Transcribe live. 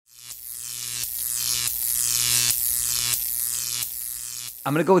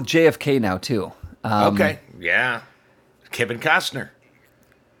I'm going to go with JFK now, too. Okay. Yeah. Kevin Costner.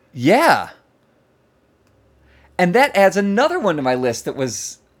 Yeah. And that adds another one to my list that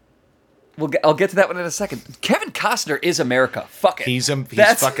was... I'll get to that one in a second. Kevin Costner is America. Fuck it. He's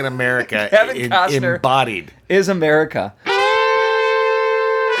fucking America. Kevin Costner embodied. is America.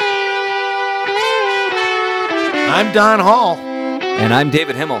 I'm Don Hall. And I'm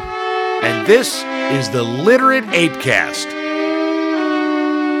David Himmel. And this is the Literate ApeCast.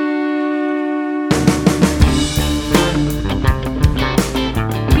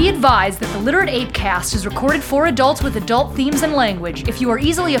 Be advised that the Literate ApeCast is recorded for adults with adult themes and language. If you are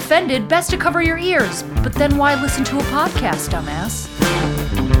easily offended, best to cover your ears. But then why listen to a podcast, dumbass?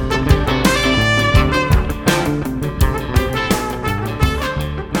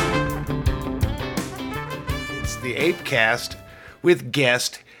 It's the ApeCast with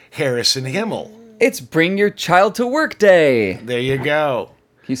guest Harrison Himmel. It's Bring Your Child to Work Day. There you go.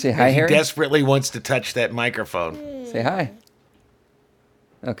 Can you say hi, Harry? He desperately wants to touch that microphone. Say hi.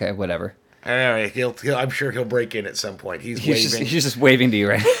 Okay, whatever. All right, I'm sure he'll break in at some point. He's waving. He's just waving to you,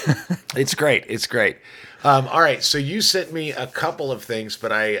 right? It's great. It's great. All right, so you sent me a couple of things,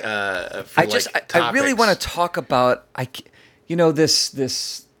 but I really want to talk about this.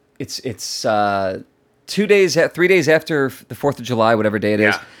 It's 3 days after the 4th of July, whatever day it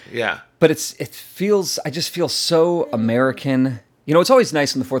is. Yeah. But I just feel so American. You know, it's always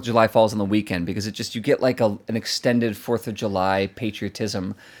nice when the 4th of July falls on the weekend because you get like an extended 4th of July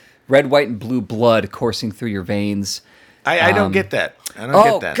patriotism, red, white, and blue blood coursing through your veins. I don't get that. I don't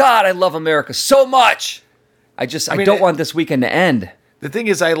get that. Oh, God, I love America so much. I don't want this weekend to end. The thing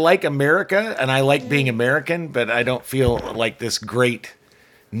is, I like America and I like being American, but I don't feel like this great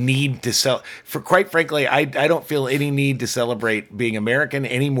need to quite frankly, I don't feel any need to celebrate being American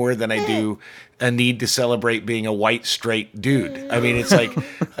any more than I do a need to celebrate being a white straight dude. I mean, it's like,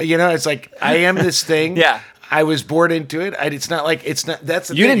 it's like I am this thing. Yeah. I was born into it. That's the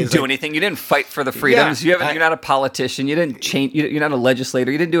thing. You didn't do anything. You didn't fight for the freedoms. Yeah, you're not a politician. You didn't change. You're not a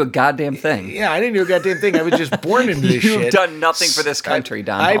legislator. You didn't do a goddamn thing. Yeah, I didn't do a goddamn thing. I was just born into this shit. You've done nothing for this country,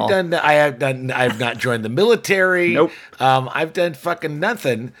 Don Hall. I've not joined the military. Nope. I've done fucking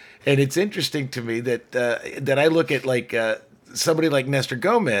nothing. And it's interesting to me that I look at like somebody like Nestor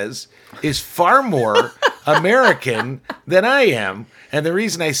Gomez is far more American than I am. And the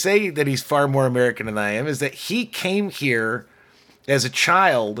reason I say that he's far more American than I am is that he came here as a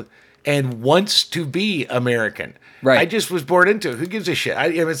child and wants to be American. Right. I just was born into it. Who gives a shit?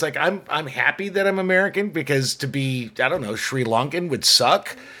 It's like I'm happy that I'm American because to be, I don't know, Sri Lankan would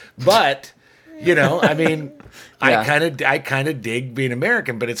suck. But, I mean, yeah. I kind of dig being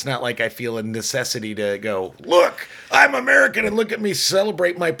American, but it's not like I feel a necessity to go, look, I'm American and look at me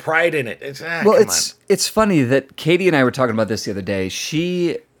celebrate my pride in it. It's funny that Katie and I were talking about this the other day.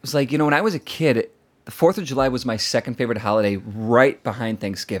 She was like, when I was a kid, the 4th of July was my second favorite holiday right behind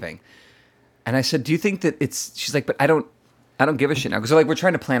Thanksgiving. And I said, do you think that she's like, but I don't give a shit now. Because we're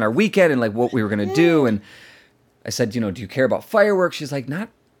trying to plan our weekend and like what we were going to do. And I said, do you care about fireworks? She's like, not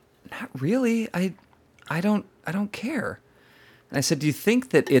really. I don't care. And I said, do you think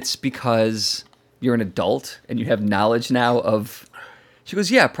that it's because you're an adult and you have knowledge now of... She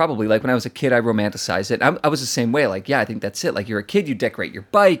goes, yeah, probably. Like when I was a kid, I romanticized it. I was the same way. Like, yeah, I think that's it. Like you're a kid, you decorate your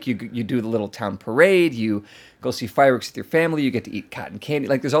bike, you do the little town parade, you go see fireworks with your family, you get to eat cotton candy.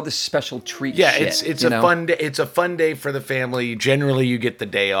 Like there's all this special treat shit. Yeah, it's a fun day. It's a fun day for the family. Generally, you get the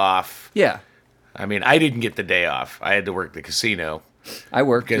day off. Yeah. I mean, I didn't get the day off. I had to work the casino. I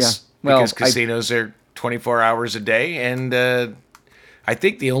worked, because casinos are 24 hours a day, and I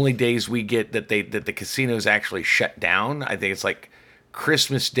think the only days we get that the casinos actually shut down, I think it's like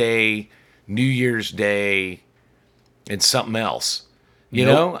Christmas Day, New Year's Day, and something else. You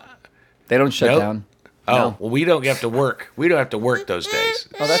know? They don't shut down. Oh, no. Well, we don't have to work. We don't have to work those days.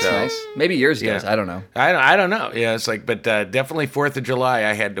 Oh, that's nice. Maybe yours does. I don't know. I don't know. Yeah, it's like, but definitely 4th of July,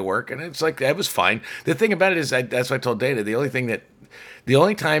 I had to work, and it's like, that was fine. The thing about it is, that's what I told Dana, the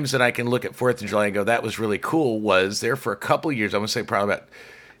only times that I can look at 4th of July and go, that was really cool, was there for a couple of years. I'm going to say probably about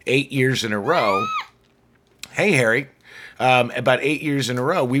 8 years in a row. Hey, Harry. About 8 years in a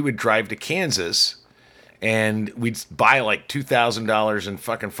row, we would drive to Kansas and we'd buy like $2,000 in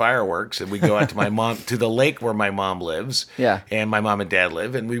fucking fireworks, and we'd go out to the lake where my mom lives. Yeah. And my mom and dad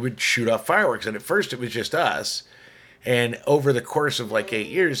live, and we would shoot off fireworks. And at first it was just us. And over the course of like 8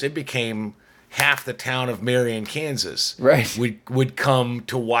 years, it became half the town of Marion, Kansas. Right. Would come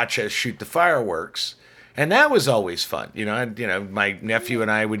to watch us shoot the fireworks. And that was always fun. My nephew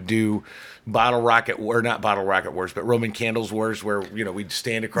and I would do not bottle rocket wars, but Roman candles wars, where we'd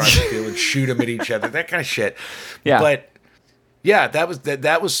stand across the field and shoot them at each other, that kind of shit. Yeah. But Yeah, that was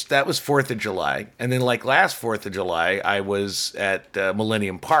 4th of July, and then like last 4th of July, I was at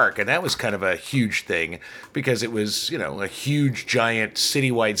Millennium Park, and that was kind of a huge thing because it was a huge, giant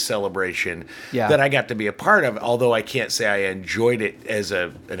citywide celebration that I got to be a part of. Although I can't say I enjoyed it as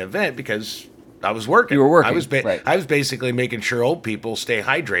an event because I was working. You were working. Right. I was basically making sure old people stay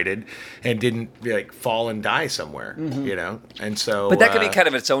hydrated and didn't fall and die somewhere. And so. But that could be kind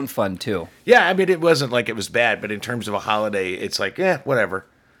of its own fun too. Yeah, I mean, it wasn't like it was bad, but in terms of a holiday, it's like, whatever.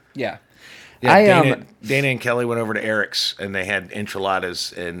 Yeah. Dana and Kelly went over to Eric's and they had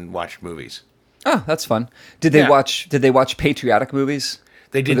enchiladas and watched movies. Oh, that's fun. Did they watch patriotic movies?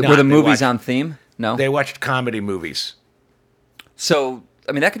 They did not. Were the movies on theme? No. They watched comedy movies. So,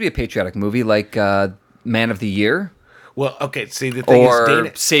 I mean, that could be a patriotic movie like Man of the Year. Well, okay, see, the thing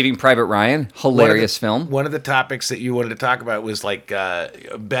is... Saving Private Ryan, hilarious film. One of the topics that you wanted to talk about was like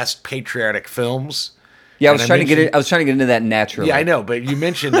best patriotic films. Yeah, I was trying to get into that naturally. Yeah, I know, but you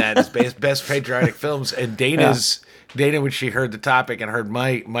mentioned that as best patriotic films, and Dana, when she heard the topic and heard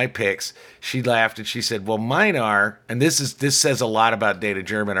my picks, she laughed and she said, "Well, mine are," and this says a lot about Dana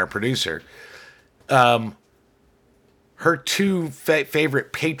German, our producer. Her two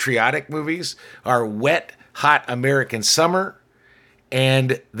favorite patriotic movies are Wet Hot American Summer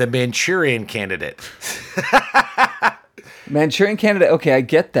and The Manchurian Candidate. Manchurian Candidate, okay, I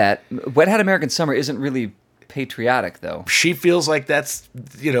get that. Wet Hot American Summer isn't really patriotic, though. She feels like that's,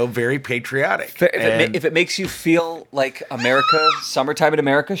 very patriotic. If it makes you feel like America, summertime in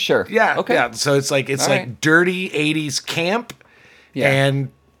America, sure. Yeah, okay. Yeah. So it's like dirty 80s camp and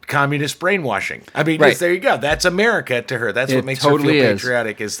communist brainwashing. I mean, there you go. That's America to her. That's what makes her feel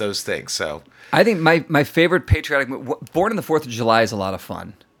patriotic is those things. So I think my favorite patriotic movie, Born on the 4th of July, is a lot of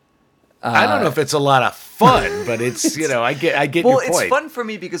fun. I don't know if it's a lot of fun, but it's I get your point. Well, it's fun for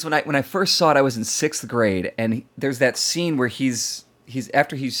me because when I first saw it, I was in 6th grade, and there's that scene where he's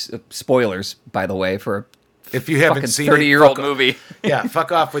spoilers, by the way, for if you haven't seen 30-year-old movie. Yeah,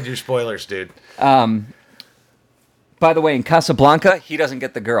 fuck off with your spoilers, dude. By the way, in Casablanca, he doesn't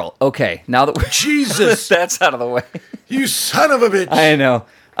get the girl. Okay, now that we're Jesus, that's out of the way. You son of a bitch. I know.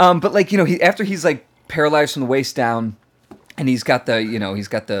 But like after he's like paralyzed from the waist down, and he's got all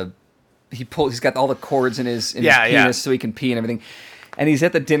the cords in his penis so he can pee and everything. And he's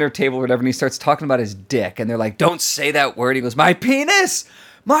at the dinner table or whatever, and he starts talking about his dick, and they're like, "Don't say that word." He goes, "My penis,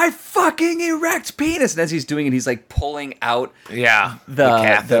 my fucking erect penis." And as he's doing it, he's like pulling out the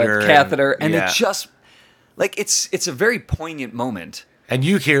catheter, and it just like it's a very poignant moment. And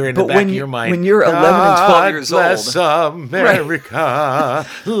you hear in the back of your mind, when you're 11 and 12 years old, bless America,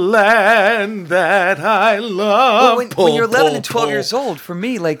 land that I love. When you're 11 and 12 years old, for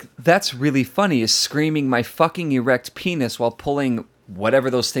me, like, that's really funny, is screaming my fucking erect penis while pulling whatever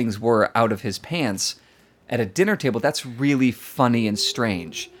those things were out of his pants at a dinner table. That's really funny and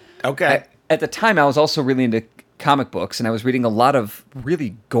strange. Okay. At the time, I was also really into comic books, and I was reading a lot of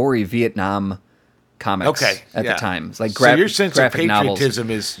really gory Vietnam comics at the time. It's like so your sense of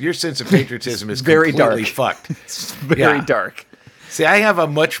patriotism is very completely dark. Fucked. It's very dark. See, I have a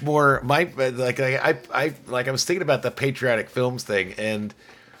much more I was thinking about the patriotic films thing, and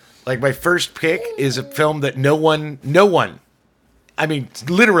like my first pick is a film that no one, I mean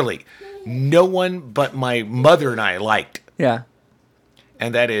literally no one but my mother and I liked. Yeah.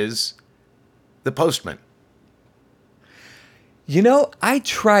 And that is The Postman. I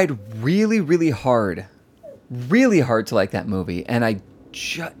tried really, really hard to like that movie, and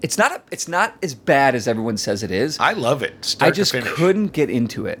it's not as bad as everyone says it is. I love it. I just couldn't get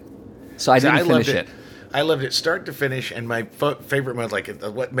into it, so I didn't finish it. I loved it start to finish, and my favorite moment, like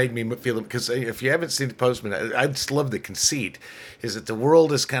what made me feel, because if you haven't seen The Postman, I just love the conceit, is that the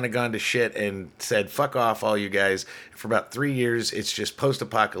world has kind of gone to shit and said, fuck off all you guys. For about 3 years, it's just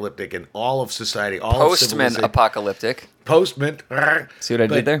post-apocalyptic, and all of society, Postman-apocalyptic. Postman. See what I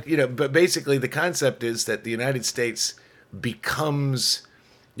did there? But basically the concept is that the United States becomes,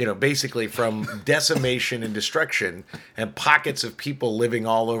 basically from decimation and destruction and pockets of people living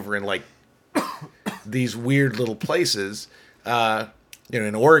all over in like these weird little places,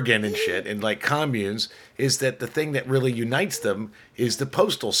 in Oregon and shit, and like communes, is that the thing that really unites them is the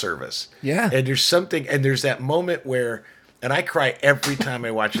postal service. Yeah. And there's that moment where, and I cry every time I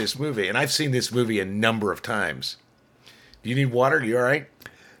watch this movie, and I've seen this movie a number of times. Do you need water? You all right?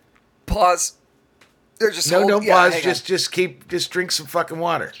 Pause. They're just don't pause. Just drink some fucking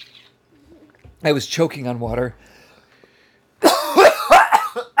water. I was choking on water. You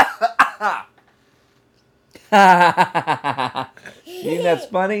think that's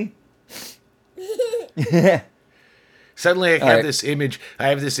funny? Suddenly, I right. have this image. I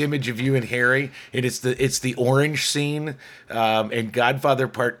have this image of you and Harry, and it's the orange scene in Godfather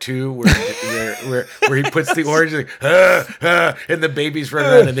Part 2, where he puts the orange, like, and the baby's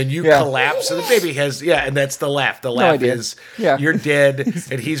running around, and then you collapse, and the baby has and that's the laugh. The laugh is you're dead,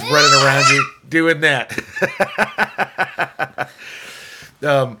 and he's running around you doing that.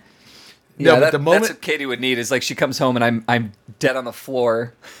 But the moment that's what Katie would need is like she comes home and I'm dead on the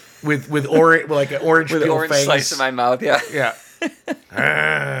floor. with orange, like an orange with peel an orange fangs. slice in my mouth, Yeah.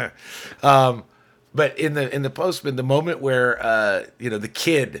 But in the postman, the moment where the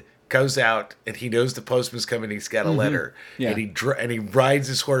kid goes out and he knows the postman's coming, he's got a letter, and he rides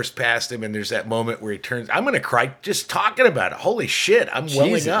his horse past him, and there's that moment where he turns. I'm gonna cry just talking about it. Holy shit, I'm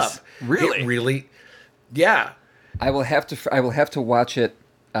welling up. Really, it really, yeah. I will have to watch it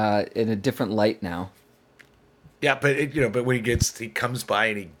in a different light now. Yeah, but when he comes by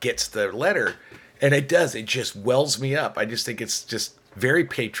and he gets the letter, and it just wells me up. I just think it's just very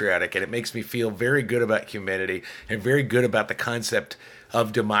patriotic, and it makes me feel very good about humanity and very good about the concept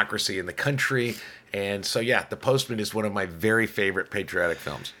of democracy in the country. And so, The Postman is one of my very favorite patriotic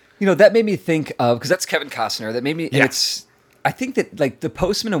films. That made me think of, because that's Kevin Costner. That made me. Yeah. I think that like The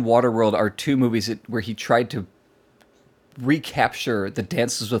Postman and Waterworld are two movies where he tried to recapture the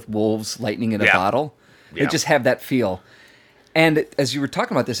Dances with Wolves, Lightning in a Bottle. They just have that feel. And as you were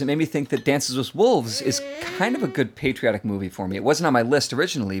talking about this, it made me think that Dances with Wolves is kind of a good patriotic movie for me. It wasn't on my list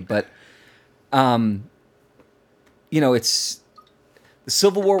originally, but, it's the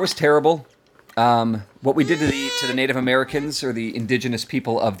Civil War was terrible. What we did to the Native Americans or the indigenous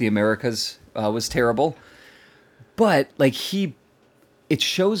people of the Americas was terrible. But it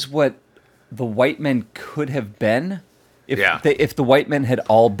shows what the white men could have been if the white men had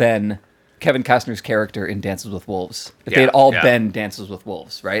all been Kevin Costner's character in Dances with Wolves. If they had all been Dances with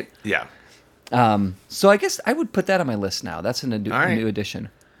Wolves, right? Yeah. So I guess I would put that on my list now. That's a new addition.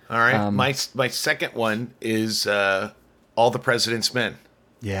 All right. My second one is All the President's Men.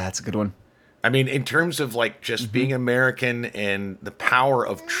 Yeah, that's a good one. I mean, in terms of just being American and the power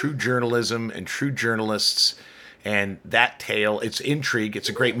of true journalism and true journalists and that tale, it's intrigue. It's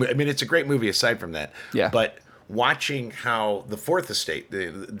a great it's a great movie aside from that. Yeah. But watching how the Fourth Estate,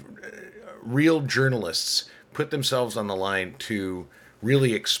 the real journalists put themselves on the line to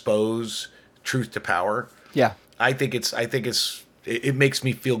really expose truth to power. Yeah. I think it makes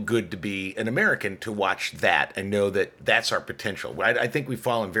me feel good to be an American to watch that and know that that's our potential. I think we've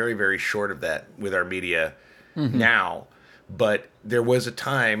fallen very, very short of that with our media now. But there was a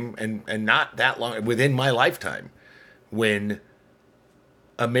time, and not that long, within my lifetime, when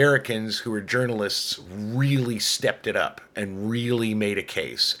Americans who were journalists really stepped it up and really made a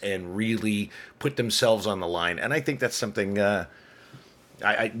case and really put themselves on the line. And I think that's something I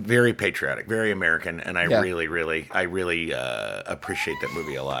very patriotic, very American, and I really appreciate that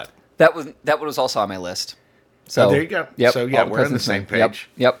movie a lot. That one was also on my list. So there you go. Yep, so we're on the same page.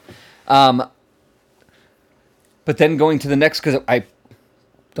 Yep. But then going to the next, because I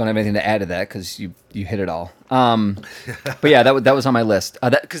don't have anything to add to that because you hit it all. But yeah, that was on my list.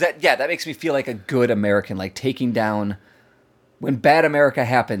 That makes me feel like a good American, like taking down when bad America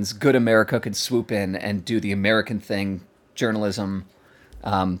happens, good America can swoop in and do the American thing, journalism,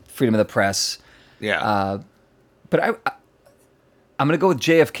 freedom of the press. Yeah. But I'm gonna go with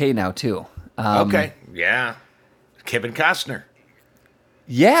JFK now too. Okay. Yeah. Kevin Costner.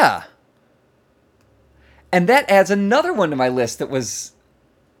 Yeah. And that adds another one to my list that was.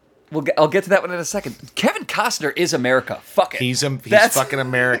 I'll get to that one in a second. Kevin Costner is America. Fuck it. He's fucking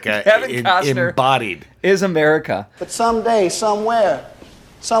America. Kevin Costner embodied. Is America. But someday, somewhere,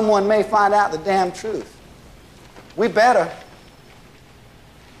 someone may find out the damn truth. We better,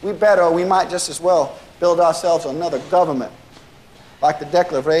 or we might just as well build ourselves another government, like the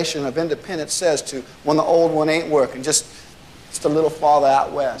Declaration of Independence says to, when the old one ain't working, just a little farther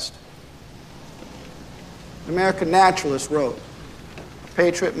out west. The American naturalist wrote, "A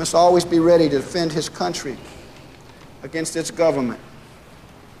patriot must always be ready to defend his country against its government."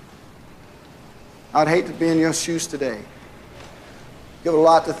 I'd hate to be in your shoes today. You have a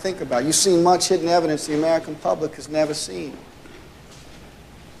lot to think about. You've seen much hidden evidence the American public has never seen.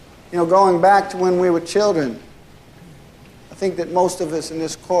 Going back to when we were children, I think that most of us in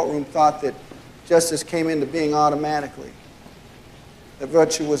this courtroom thought that justice came into being automatically, that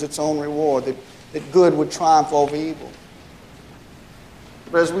virtue was its own reward, that good would triumph over evil.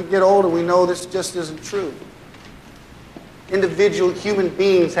 But as we get older, we know this just isn't true. Individual human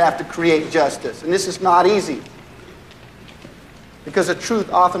beings have to create justice, and this is not easy, because the truth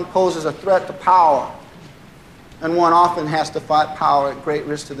often poses a threat to power, and one often has to fight power at great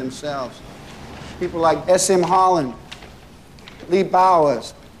risk to themselves. People like S.M. Holland, Lee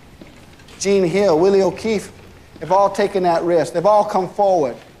Bowers, Gene Hill, Willie O'Keefe have all taken that risk. They've all come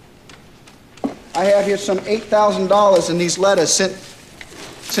forward. I have here some $8,000 in these letters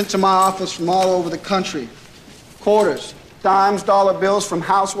sent to my office from all over the country. Quarters, dimes, dollar bills from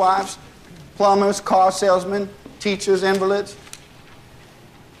housewives, plumbers, car salesmen, teachers, invalids.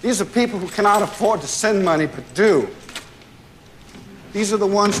 These are people who cannot afford to send money but do. These are the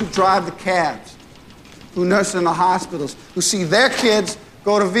ones who drive the cabs, who nurse in the hospitals, who see their kids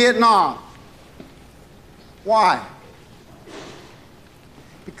go to Vietnam. Why?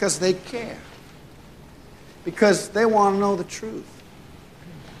 Because they care. Because they want to know the truth.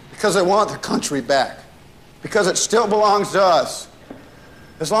 Because they want the country back. Because it still belongs to us.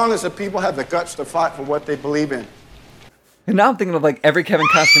 As long as the people have the guts to fight for what they believe in. And now I'm thinking of like every Kevin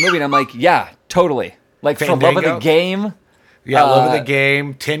Costner movie, and I'm like, yeah, totally. Like For Love of the Game. Yeah, Love of the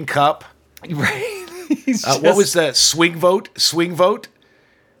Game, Tin Cup. Right. What was that? Swing Vote? Swing Vote?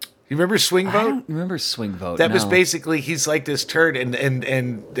 You remember Swing Vote? I don't remember Swing Vote. That was basically, he's like this turd, and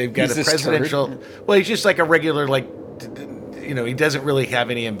they've got He's a presidential. turd? Well, he's just like a regular, like, he doesn't really have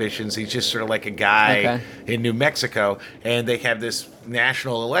any ambitions. He's just sort of like a guy in New Mexico, and they have this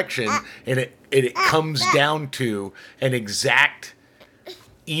national election, and it comes down to an exact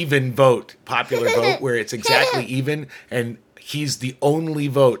even vote, popular vote, where it's exactly even, and he's the only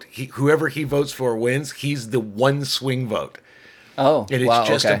vote. Whoever he votes for wins. He's the one swing vote. Oh, and it's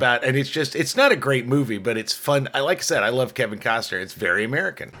just about, and it's not a great movie, but it's fun. Like I said, I love Kevin Costner. It's very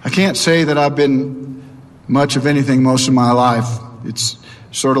American. I can't say that I've been much of anything most of my life. It's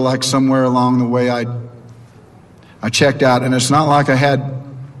sort of like somewhere along the way I checked out, and it's not like I had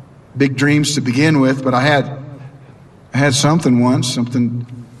big dreams to begin with, but I had something once, something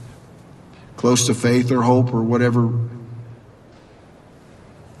close to faith or hope or whatever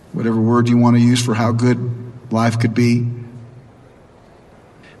word you want to use for how good life could be.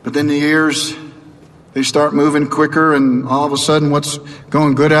 But then the years, they start moving quicker, and all of a sudden what's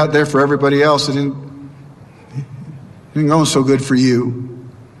going good out there for everybody else, it isn't going so good for you.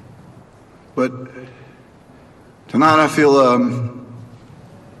 But tonight I feel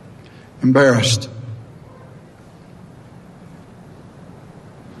embarrassed.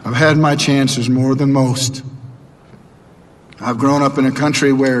 I've had my chances more than most. I've grown up in a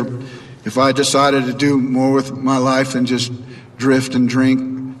country where if I decided to do more with my life than just drift and drink,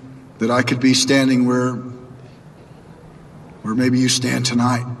 that I could be standing where maybe you stand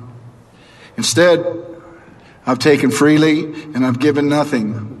tonight. Instead, I've taken freely and I've given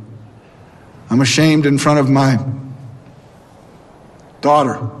nothing. I'm ashamed in front of my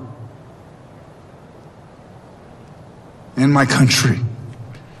daughter and my country.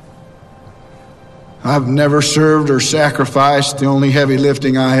 I've never served or sacrificed. The only heavy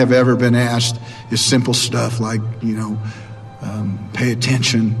lifting I have ever been asked is simple stuff like, pay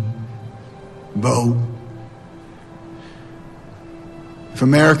attention, vote. If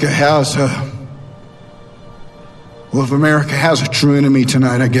America has a true enemy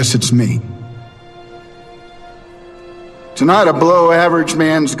tonight, I guess it's me. Tonight, a below average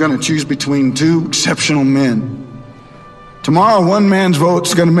man's going to choose between two exceptional men. Tomorrow, one man's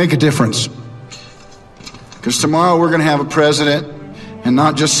vote's going to make a difference. Because tomorrow we're going to have a president and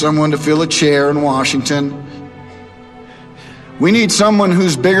not just someone to fill a chair in Washington. We need someone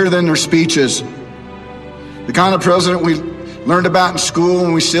who's bigger than their speeches. The kind of president we learned about in school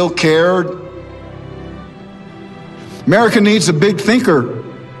when we still cared. America needs a big thinker.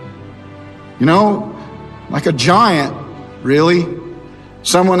 Like a giant, really.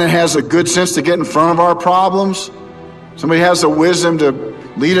 Someone that has a good sense to get in front of our problems. Somebody has the wisdom to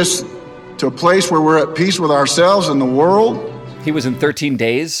lead us to a place where we're at peace with ourselves and the world. He was in 13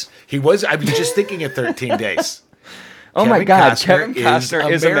 Days. He was. I was just thinking of 13 Days. Oh my God, Kevin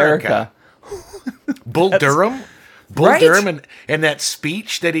Costner is America. Bull Durham? Bull Durham and that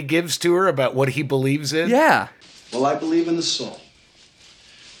speech that he gives to her about what he believes in? Yeah. Well, I believe in the soul.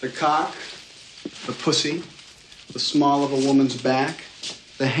 The cock, the pussy, the small of a woman's back,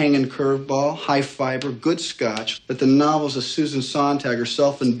 the hanging curveball, high fiber, good scotch, but the novels of Susan Sontag are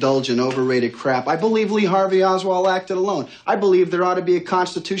self-indulgent, overrated crap. I believe Lee Harvey Oswald acted alone. I believe there ought to be a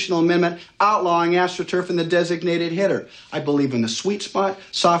constitutional amendment outlawing AstroTurf and the designated hitter. I believe in the sweet spot,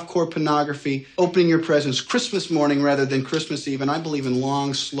 softcore pornography, opening your presents Christmas morning rather than Christmas Eve, and I believe in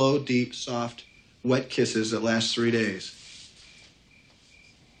long, slow, deep, soft, wet kisses that last 3 days.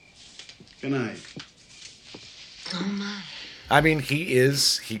 Good night. Oh, my. I mean, Kevin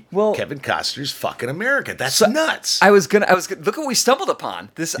Costner's fucking America. That's nuts. I was gonna look what we stumbled upon.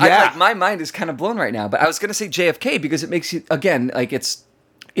 My mind is kind of blown right now, but I was gonna say JFK because it makes you, again, like it's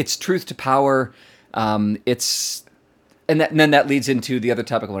truth to power. It's and then that leads into the other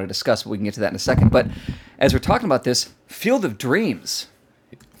topic I want to discuss, but we can get to that in a second. But as we're talking about this, Field of Dreams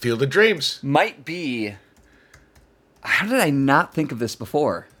might be... How did I not think of this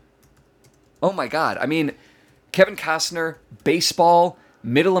before? Oh my God. I mean, Kevin Costner, baseball,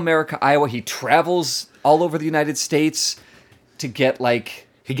 Middle America, Iowa. He travels all over the United States to get like...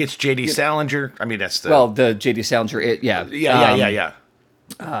 He gets J.D. Salinger. I mean, that's the... Well, the J.D. Salinger, yeah. Yeah.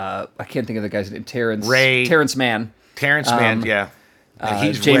 I can't think of the guy's name. Terrence Mann. Terrence Mann, yeah.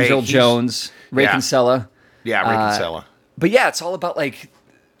 He's James Earl Jones. Ray Kinsella. Yeah, Ray Kinsella. But yeah, it's all about like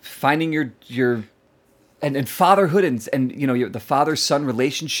finding your and fatherhood and you know the father-son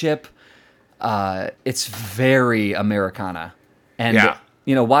relationship. It's very Americana, and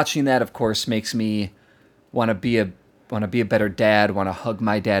you know watching that of course makes me want to be a better dad. Want to hug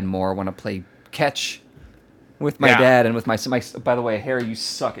my dad more. Want to play catch with my dad and with my. By the way, Harry, you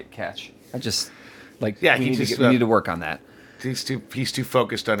suck at catch. I just like we need to work on that. He's too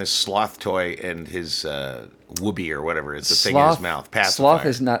focused on his sloth toy and his whoopee or whatever is the thing in his mouth. Pacifier.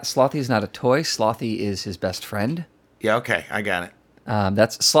 Slothy is not a toy. Slothy is his best friend. Yeah, okay, I got it.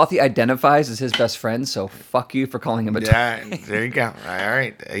 That's Slothy identifies as his best friend, so fuck you for calling him a toy. Yeah, there you go. All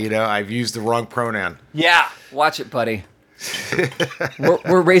right, you know I've used the wrong pronoun. Yeah, watch it, buddy.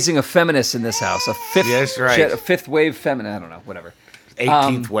 we're raising a feminist in this house. A fifth wave feminist. I don't know, whatever.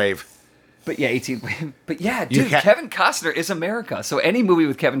 18th wave. But yeah, 18th wave. But yeah, dude, Kevin Costner is America. So any movie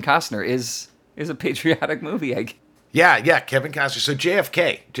with Kevin Costner is a patriotic movie. Yeah, Kevin Costner. So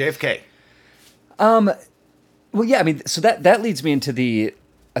JFK. Well, yeah, I mean, so that leads me into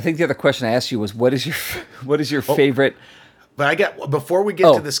I think the other question I asked you was what is your favorite? But before we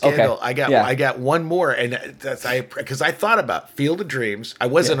get to the scandal, okay. I got one more, and that's because I thought about Field of Dreams. I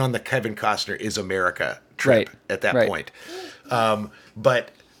wasn't on the Kevin Costner is America trip at that point, but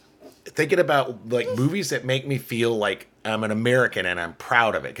thinking about like movies that make me feel like I'm an American and I'm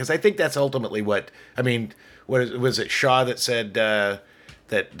proud of it, because I think that's ultimately what I mean. Was it Shaw that said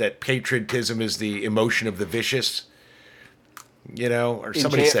that patriotism is the emotion of the vicious? You know, or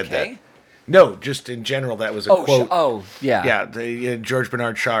somebody said that. No, just in general, that was a quote. Yeah, George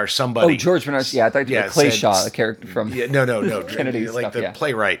Bernard Shaw or somebody. Oh, George Bernard. Yeah, I thought you were Clay Shaw, the character from. Yeah, no, Kennedy like stuff, the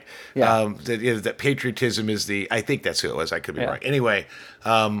playwright. Yeah, that patriotism is the. I think that's who it was. I could be wrong. Anyway,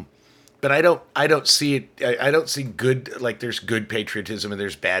 but I don't see it. I don't see good. Like there's good patriotism and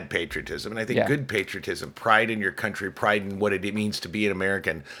there's bad patriotism, and I think good patriotism, pride in your country, pride in what it means to be an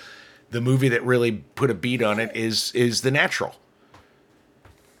American. The movie that really put a beat on it is The Natural.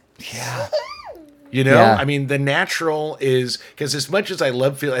 Yeah. You know, I mean, The Natural is because as much as I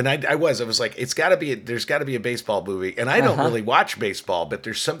love Field, and I was like, there's got to be a baseball movie, and I don't really watch baseball, but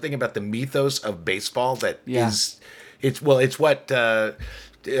there's something about the mythos of baseball that it's what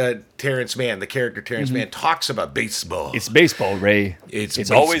Terrence Mann, the character Terrence Mann, talks about baseball. It's baseball, Ray. It's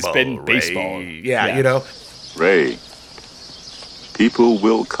baseball, always been Ray. baseball. Yeah, you know, Ray. People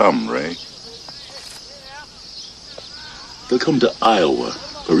will come, Ray. They'll come to Iowa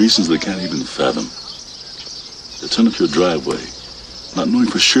for reasons they can't even fathom. They'll turn up your driveway, not knowing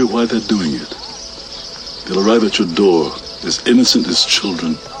for sure why they're doing it. They'll arrive at your door as innocent as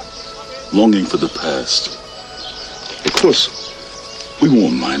children, longing for the past. Of course, we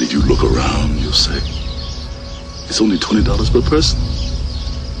won't mind if you look around, you'll say. It's only $20 per person.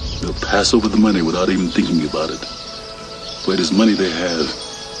 They'll pass over the money without even thinking about it. For it is money they have,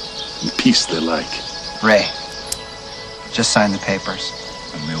 and peace they like. Ray, just sign the papers.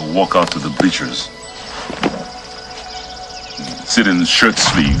 And they'll walk out to the bleachers. Sit in shirt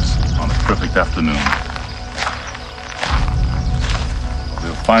sleeves on a perfect afternoon.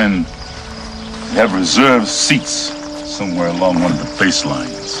 They'll find they have reserved seats somewhere along one of the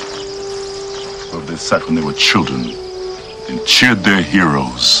baselines, where they sat when they were children and cheered their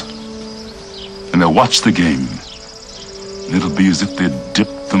heroes. And they'll watch the game. And it'll be as if they'd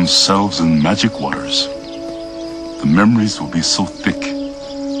dipped themselves in magic waters. The memories will be so thick,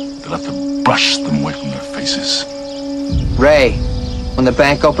 they'll have to brush them away from their faces. Ray, when the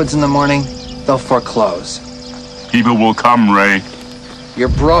bank opens in the morning, they'll foreclose. People will come, Ray. You're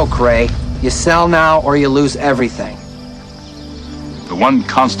broke, Ray. You sell now or you lose everything. The one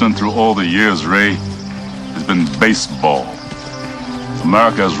constant through all the years, Ray, has been baseball.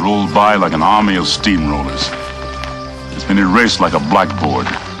 America has rolled by like an army of steamrollers. It's been erased like a blackboard,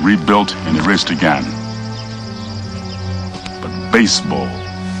 rebuilt and erased again. But baseball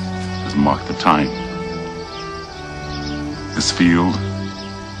has marked the time. This field,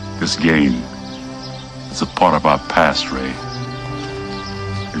 this game, it's a part of our past, Ray.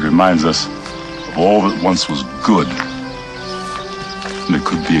 It reminds us of all that once was good, and it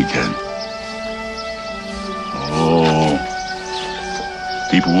could be again. Oh,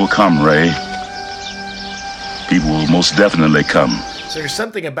 People will come, Ray. People will most definitely come. So there's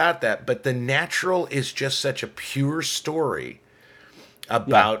something about that, but The Natural is just such a pure story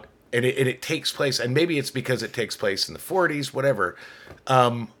about, and it takes place, and maybe it's because it takes place in the 40s, whatever.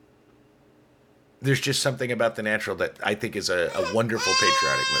 There's just something about The Natural that I think is a wonderful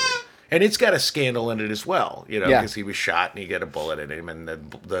patriotic movie. And it's got a scandal in it as well, because he was shot and he got a bullet in him, and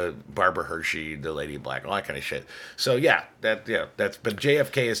the Barbara Hershey, the Lady in Black, all that kind of shit. So but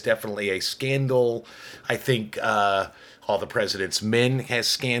JFK is definitely a scandal. I think All the President's Men has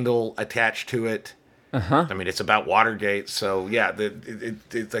scandal attached to it. I mean, it's about Watergate. So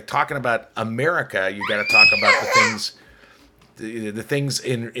it's like talking about America. You got to talk about the things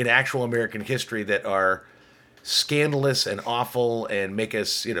in actual American history that are scandalous and awful and make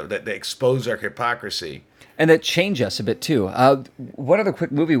us, that they expose our hypocrisy. And that change us a bit, too. One other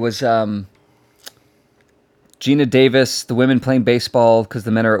quick movie was Gina Davis, the women playing baseball because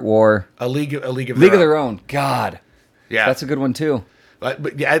the men are at war. A League of Their Own. God. Yeah. That's a good one, too.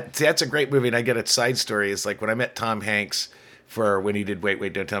 But yeah, that's a great movie. And I get a side story. It's like when I met Tom Hanks for when he did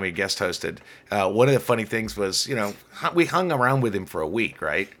Wait, Don't Tell Me, guest hosted. One of the funny things was, we hung around with him for a week,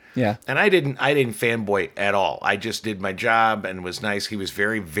 right? Yeah. And I didn't fanboy at all. I just did my job and was nice. He was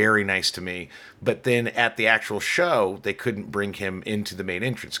very, very nice to me. But then at the actual show, they couldn't bring him into the main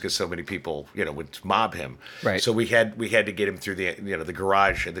entrance because so many people, would mob him. Right. So we had to get him through the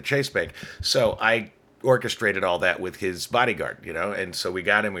garage at the Chase Bank. So I orchestrated all that with his bodyguard, and so we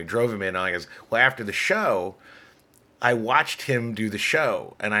got him, we drove him in. And I goes, well, after the show, I watched him do the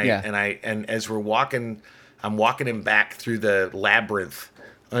show, and as we're walking, I'm walking him back through the labyrinth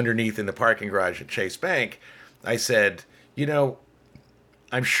underneath in the parking garage at Chase Bank. I said,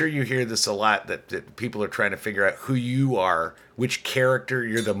 I'm sure you hear this a lot, that people are trying to figure out who you are, which character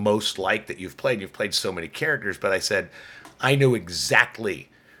you're the most like that you've played. You've played so many characters, but I said, I know exactly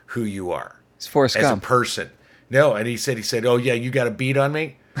who you are. It's Forrest Gump. As a person. No, and he said, oh yeah, you got a beat on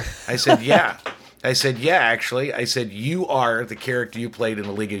me? I said, yeah. I said, yeah, actually. I said, you are the character you played in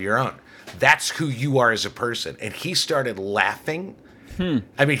A League of Your Own. That's who you are as a person. And he started laughing.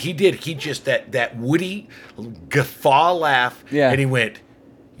 I mean, he did. He just, that woody guffaw laugh. Yeah. And he went,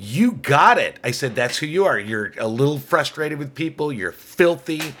 you got it. I said, that's who you are. You're a little frustrated with people. You're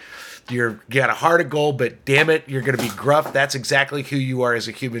filthy. You got a heart of gold, but damn it, you're going to be gruff. That's exactly who you are as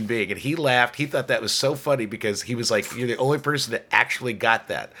a human being. And he laughed. He thought that was so funny because he was like, you're the only person that actually got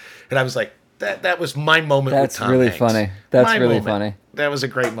that. And I was like, that was my moment with Tom really Hanks. Funny. That's really funny. That was a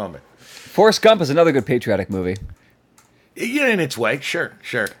great moment. Forrest Gump is another good patriotic movie. Yeah, in its way, sure.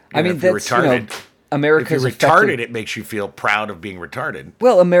 I mean, if you're that's, retarded. America's if you're retarded, it makes you feel proud of being retarded.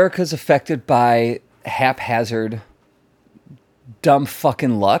 Well, America's affected by haphazard, dumb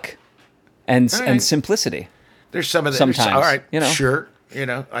fucking luck and simplicity. There's some of that. Sometimes, all right, sure.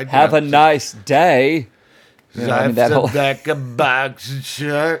 Have a nice day. Back a box.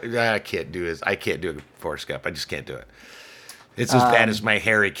 I can't do this. I can't do a Forrest Gump. I just can't do it. It's as bad as my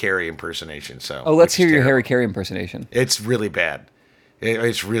Harry Carey impersonation. So. Oh, let's hear your Harry Carey impersonation. It's really bad.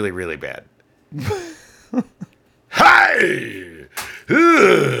 It's really, really bad. Hi.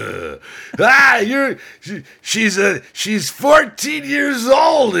 She's 14 years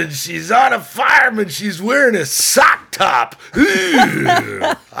old and she's on a farm and she's wearing a sock top.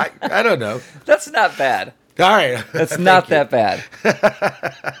 I don't know. That's not bad. All right. That's not that bad.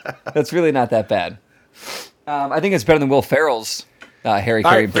 That's really not that bad. I think it's better than Will Ferrell's Harry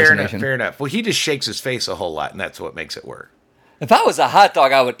Carey impersonation. Fair enough. Well, he just shakes his face a whole lot, and that's what makes it work. If I was a hot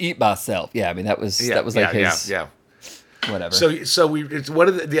dog, I would eat myself. Yeah, I mean that was like his. Whatever. So we it's one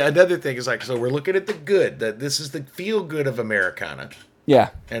of the another thing is like, so we're looking at the good, that this is the feel good of Americana.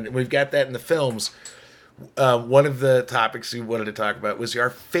 Yeah. And we've got that in the films. One of the topics we wanted to talk about was our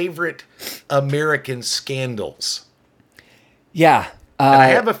favorite American scandals. Yeah. And I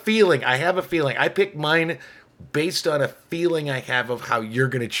have a feeling. I picked mine based on a feeling I have of how you're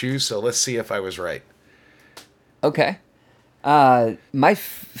going to choose. So let's see if I was right. Okay. My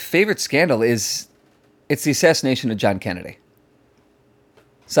favorite scandal is it's the assassination of John Kennedy.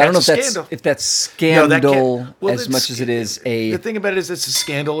 So I don't know if that's scandal as much as it is a. The thing about it is, it's a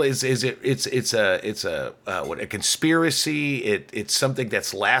scandal. It's a conspiracy. It's something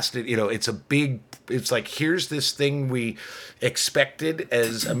that's lasted. It's a big. It's like, here's this thing we expected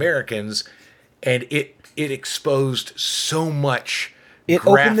as Americans, and it exposed so much. It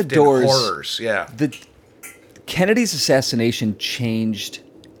opened the doors. Horrors. Yeah. Kennedy's assassination changed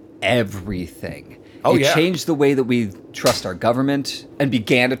everything. Oh, it changed the way that we trust our government and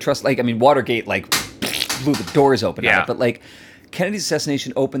began to trust, Watergate, blew the doors open on it. But, Kennedy's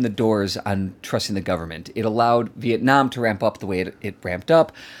assassination opened the doors on trusting the government. It allowed Vietnam to ramp up the way it ramped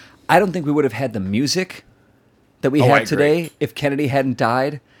up. I don't think we would have had the music that we have today if Kennedy hadn't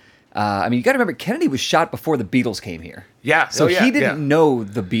died. I mean, you got to remember, Kennedy was shot before the Beatles came here. Yeah. So he didn't know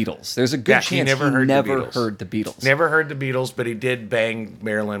the Beatles. There's a good chance he never heard the Beatles. Never heard the Beatles, but he did bang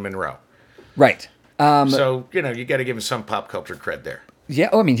Marilyn Monroe. Right. So, you got to give him some pop culture cred there. Yeah.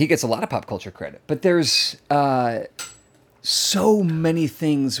 Oh, I mean, he gets a lot of pop culture credit. But there's so many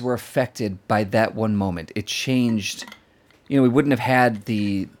things were affected by that one moment. It changed. We wouldn't have had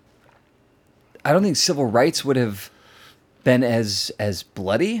I don't think civil rights would have been as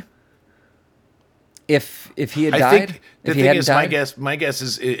bloody if he had died. I think the thing is, my guess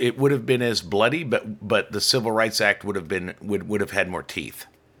is it would have been as bloody, but the Civil Rights Act would have had more teeth.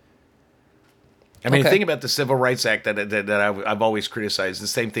 I mean, the thing about the Civil Rights Act that I've always criticized, the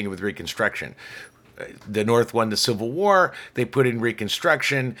same thing with Reconstruction. The North won the Civil War, they put in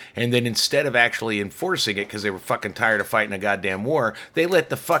Reconstruction, and then instead of actually enforcing it, because they were fucking tired of fighting a goddamn war, they let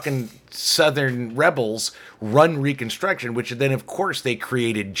the fucking Southern rebels run Reconstruction, which then, of course, they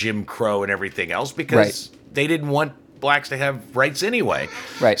created Jim Crow and everything else, because they didn't want blacks to have rights anyway.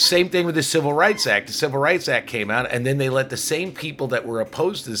 Right. Same thing with the Civil Rights Act. The Civil Rights Act came out, and then they let the same people that were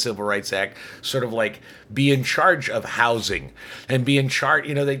opposed to the Civil Rights Act sort of like be in charge of housing and be in charge.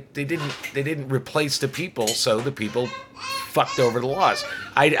 They didn't replace the people, so the people fucked over the laws.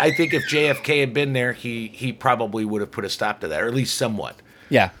 I think if JFK had been there, he probably would have put a stop to that, or at least somewhat.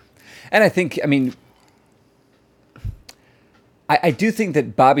 Yeah, and I do think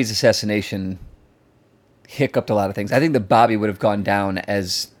that Bobby's assassination hiccuped a lot of things. I think that Bobby would have gone down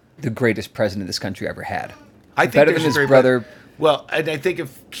as the greatest president this country ever had. I think better than his brother. Well, and I think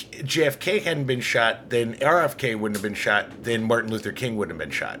if JFK hadn't been shot, then RFK wouldn't have been shot, then Martin Luther King wouldn't have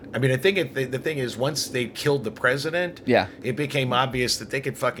been shot. I mean, I think the thing is, once they killed the president, it became obvious that they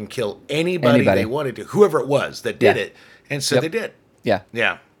could fucking kill anybody they wanted to, whoever it was that did it. And so they did. Yeah.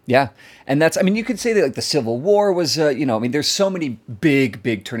 Yeah. Yeah. And that's, you could say that like the Civil War was, there's so many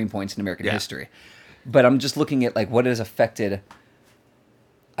big turning points in American history. But I'm just looking at like what has affected,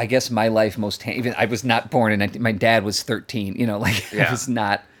 I guess, my life most. Even I was not born in. My dad was 13. It was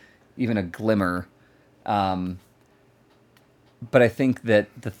not even a glimmer. But I think that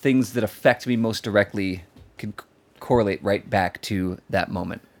the things that affect me most directly can correlate right back to that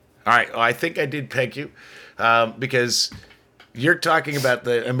moment. All right, well, I think I did peg you because you're talking about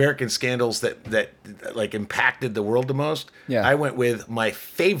the American scandals that like impacted the world the most. Yeah, I went with my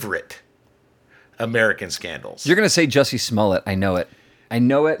favorite American scandals. You're going to say Jussie Smollett. I know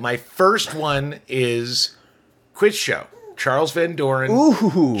it. My first one is Quiz Show. Charles Van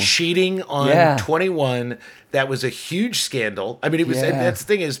Doren cheating on 21. That was a huge scandal. I mean, it was. And that's the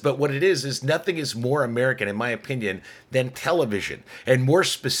thing is, but what it is nothing is more American, in my opinion, than television, and more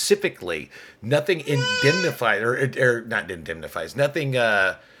specifically, nothing indemnifies or not indemnifies. Nothing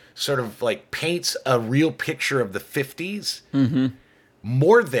sort of like paints a real picture of the 50s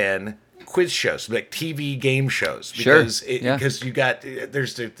more than quiz shows, like TV game shows, because because you got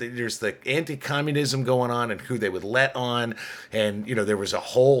there's the anti-communism going on and who they would let on, and there was a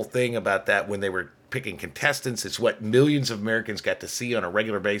whole thing about that when they were picking contestants. It's what millions of Americans got to see on a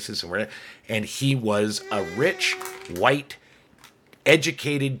regular basis, and he was a rich, white,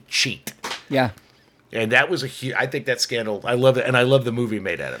 educated cheat. Yeah. And that was I think that scandal, I love it, and I love the movie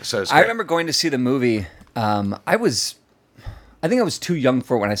made out of it. So it's great. I remember going to see the movie. I think I was too young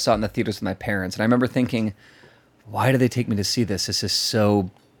for it when I saw it in the theaters with my parents. And I remember thinking, why do they take me to see this? This is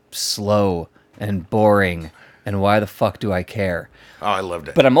so slow and boring. And why the fuck do I care? Oh, I loved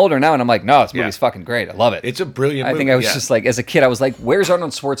it. But I'm older now and I'm like, no, this movie's fucking great. I love it. It's a brilliant movie. I think I was just like, as a kid, I was like, where's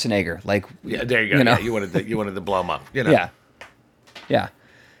Arnold Schwarzenegger? Like, yeah, there you go. Yeah, you wanted to blow him up. Yeah. Yeah.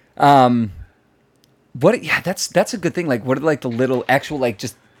 That's a good thing. Like, what are like the little actual, like,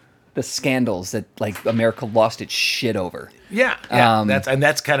 just the scandals that like America lost its shit over. Yeah.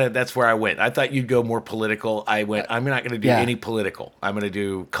 That's where I went. I thought you'd go more political. I'm not going to do any political. I'm going to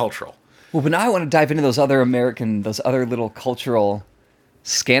do cultural. Well, but now I want to dive into those other little cultural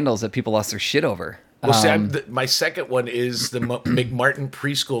scandals that people lost their shit over. Well, my second one is the McMartin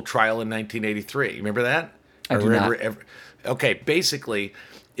preschool trial in 1983. Remember that? I do not. Okay, basically,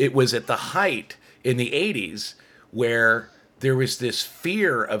 it was at the height in the 80s where there was this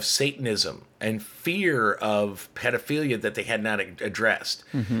fear of Satanism and fear of pedophilia that they had not addressed.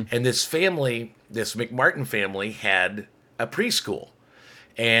 Mm-hmm. And this McMartin family, had a preschool.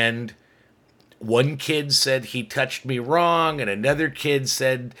 And one kid said he touched me wrong, and another kid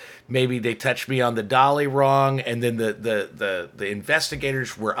said maybe they touched me on the dolly wrong. And then the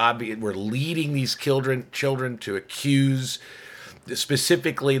investigators were leading these children to accuse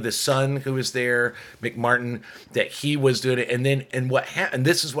specifically the son who was there, McMartin, that he was doing it. And then, and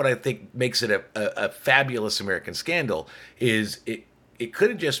this is what I think makes it a fabulous American Scandal, is it could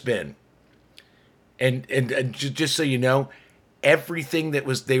have just been, and just so you know, everything that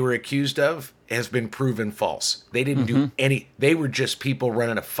they were accused of has been proven false. They didn't do they were just people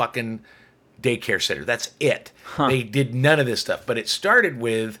running a fucking daycare center. That's it. They did none of this stuff. But it started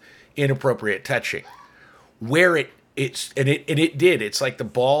with inappropriate touching, where it did. It's like the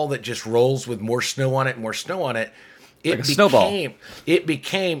ball that just rolls with more snow on it and more snow on it. Like a snowball. It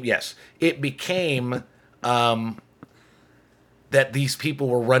became that these people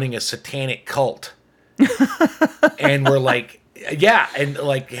were running a satanic cult. And were like, and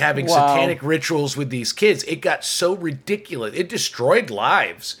like having satanic rituals with these kids. It got so ridiculous. It destroyed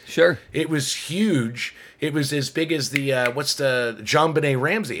lives. Sure. It was huge. It was as big as the what's the JonBenet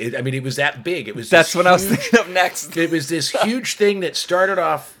Ramsey. It was that big. It was. That's what I was thinking of next. It was this huge thing that started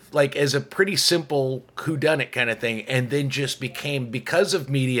off like as a pretty simple whodunit kind of thing, and then just became, because of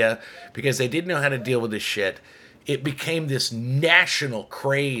media, because they didn't know how to deal with this shit, it became this national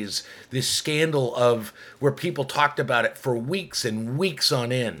craze, this scandal of where people talked about it for weeks and weeks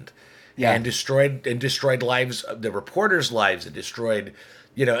on end, and destroyed lives, the reporters' lives. It destroyed,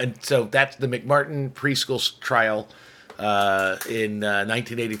 and so that's the McMartin preschool trial in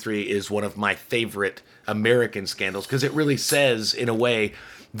 1983 is one of my favorite American scandals, because it really says, in a way,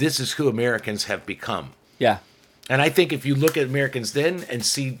 this is who Americans have become. Yeah. And I think if you look at Americans then and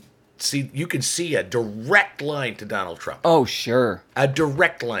see, you can see a direct line to Donald Trump. Oh, sure. A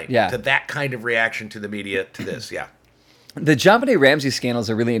direct line to that kind of reaction to the media to this, The JonBenet Ramsey scandal is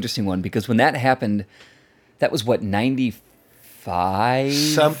a really interesting one, because when that happened, that was, 95?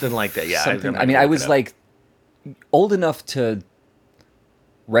 Something like that, yeah. Something. I was, like, old enough to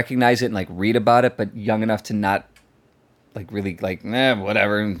recognize it and, like, read about it, but young enough to not, like, really, like,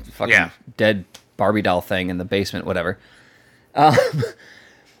 whatever, fucking dead Barbie doll thing in the basement, whatever.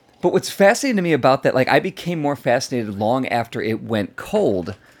 But what's fascinating to me about that, like, I became more fascinated long after it went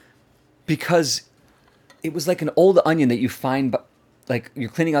cold, because it was like an old onion that you find, like, you're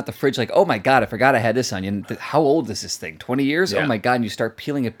cleaning out the fridge, like, oh my God, I forgot I had this onion. How old is this thing? 20 years? Yeah. Oh my God. And you start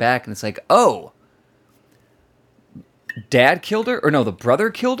peeling it back, and it's like, oh, dad killed her? Or no, the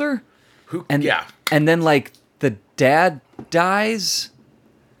brother killed her? And then, like, the dad dies,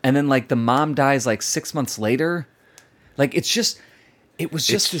 and then, like, the mom dies, like, 6 months later. Like, it was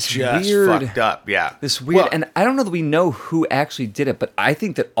just this weird, fucked up, this weird, and I don't know that we know who actually did it, but I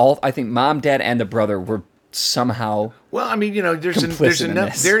think that mom, dad, and the brother were somehow. Well,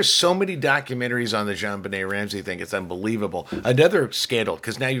 there's so many documentaries on the JonBenet Ramsey thing. It's unbelievable. Another scandal,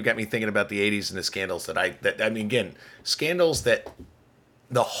 because now you've got me thinking about the '80s and the scandals again, scandals that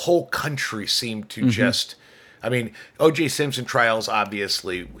the whole country seemed to just. O.J. Simpson trials,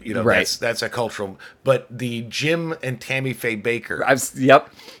 obviously, that's a cultural. But the Jim and Tammy Faye Baker, yep.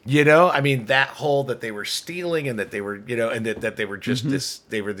 That whole that they were stealing and that they were, and that they were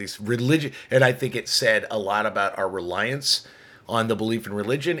just they were these religion. And I think it said a lot about our reliance on the belief in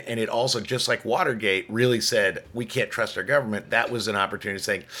religion. And it also, just like Watergate, really said we can't trust our government. That was an opportunity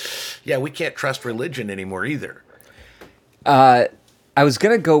saying, yeah, we can't trust religion anymore either. I was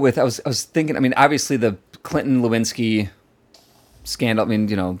gonna go with. I was thinking. Obviously the Clinton Lewinsky scandal.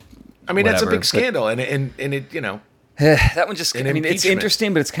 That's a big scandal, and it. That one just. It's impeachment.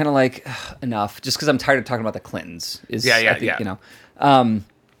 interesting, but it's kind of like enough. Just because I'm tired of talking about the Clintons.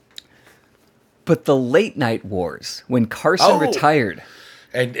 But the late night wars, when Carson retired,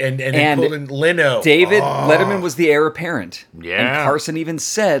 and pulled in Leno, David Letterman was the heir apparent. Yeah, and Carson even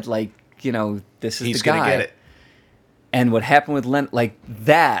said, like, this is he's the guy. Gonna get it. And what happened with Len, like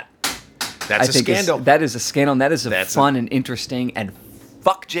that. That's a scandal. That is a scandal, and that is fun and interesting. And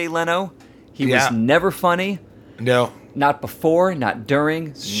fuck Jay Leno. He was never funny. No. Not before, not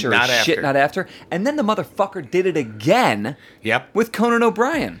during, sure not as shit, after. not after. And then the motherfucker did it again. Yep. With Conan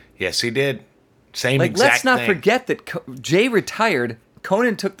O'Brien. Yes, he did. Same like, exact let's not thing. forget that Jay retired.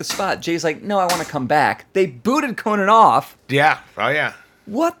 Conan took the spot. Jay's like, no, I want to come back. They booted Conan off. Yeah. Oh, yeah.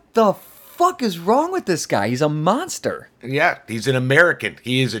 What the fuck is wrong with this guy? He's a monster. Yeah, he's an American.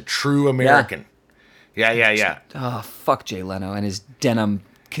 He is a true American. Yeah. Oh, fuck Jay Leno and his denim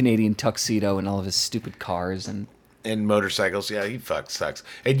Canadian tuxedo and all of his stupid cars and motorcycles. Yeah, he sucks.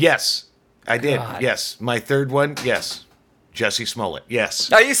 And yes, I did. God. Yes, my third one. Yes, Jussie Smollett.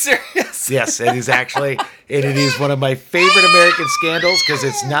 Yes. Are you serious? Yes, it is actually, and it is one of my favorite American scandals because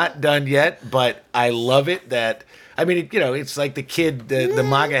it's not done yet, but I love it that. It's like the kid, the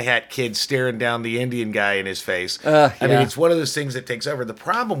MAGA hat kid staring down the Indian guy in his face. It's one of those things that takes over. The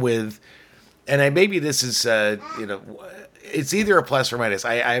problem with, and maybe this is, it's either a plus or minus.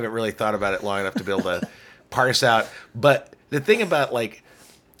 I haven't really thought about it long enough to be able to parse out. But the thing about like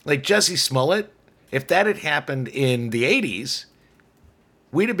Jussie Smollett, if that had happened in the 80s,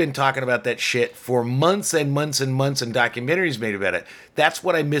 we'd have been talking about that shit for months and months and months, and documentaries made about it. That's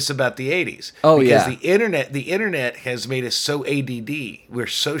what I miss about the 80s. Oh, because yeah. the internet has made us so ADD. We're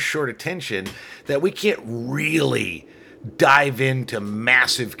so short attention that we can't really dive into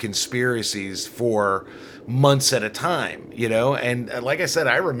massive conspiracies for months at a time, you know? And like I said,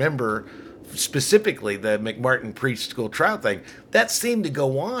 I remember specifically the McMartin preschool trial thing. That seemed to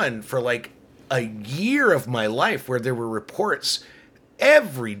go on for like a year of my life, where there were reports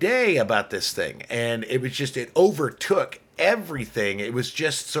every day about this thing, and it overtook everything. It was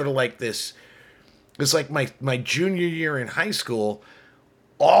just sort of like this. It was like my junior year in high school.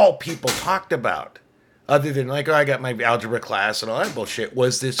 All people talked about, other than like, oh, I got my algebra class and all that bullshit,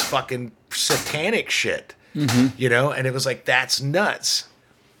 was this fucking satanic shit, you know. And it was like, that's nuts.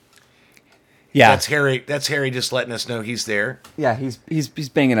 Yeah, That's Harry just letting us know he's there. Yeah, he's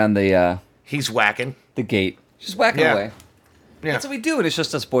banging on the He's whacking the gate, just whacking Yeah. away. Yeah. That's what we do, and it's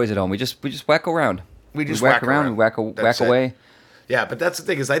just us boys at home. We just whack around. We just whack whack around. around. We whack That's it. away. Yeah, but that's the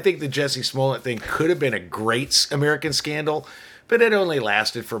thing, is I think the Jussie Smollett thing could have been a great American scandal, but it only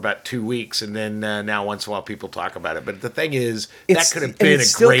lasted for about 2 weeks, and then now once in a while people talk about it. But the thing is, that could have been a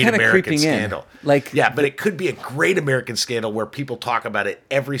great American scandal. Yeah, but it could be a great American scandal where people talk about it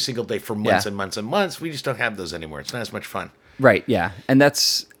every single day for months and months and months. We just don't have those anymore. It's not as much fun. Right, yeah. And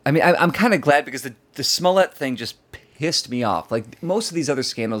that's, I mean, I'm kind of glad, because the Smollett thing just pissed me off. Like, most of these other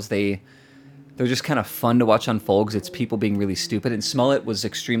scandals, they're just kind of fun to watch unfold, because it's people being really stupid. And Smollett was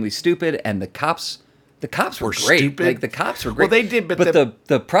extremely stupid, and the cops were great. Stupid? Like, the cops were great. Well, they did, but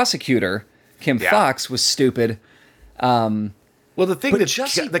the prosecutor, Kim Fox, was stupid. Well, the thing that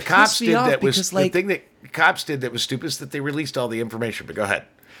Jussie the cops pissed me did off that was because, the like, thing that cops did that was stupid is that they released all the information. But go ahead.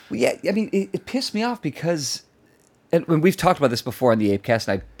 Well, yeah, I mean, it pissed me off because, and when we've talked about this before on the ApeCast,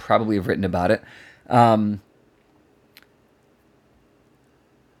 and I probably have written about it.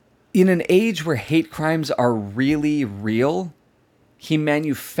 In an age where hate crimes are really real, he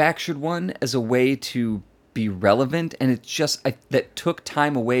manufactured one as a way to be relevant, and it just that took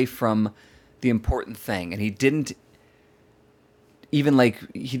time away from the important thing. And he didn't even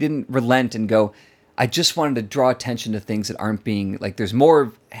he didn't relent and go, I just wanted to draw attention to things that aren't being, like, there's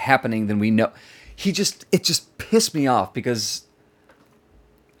more happening than we know. It just pissed me off, because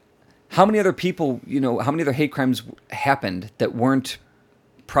how many other people, how many other hate crimes happened that weren't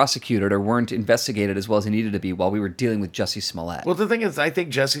prosecuted or weren't investigated as well as they needed to be while we were dealing with Jussie Smollett? Well, the thing is, I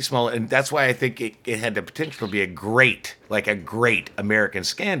think Jussie Smollett, and that's why I think it had the potential to be a great American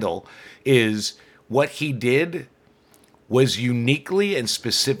scandal, is what he did was uniquely and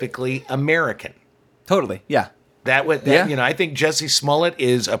specifically American. Totally, yeah. I think Jussie Smollett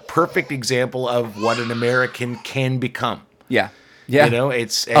is a perfect example of what an American can become. Yeah. Yeah.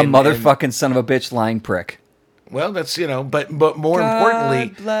 It's a motherfucking son of a bitch lying prick. Well, that's, but more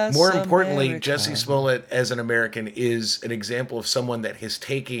importantly, America. Jussie Smollett as an American is an example of someone that is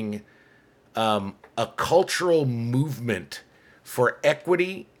taking a cultural movement for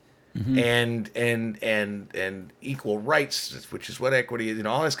equity and equal rights, which is what equity is,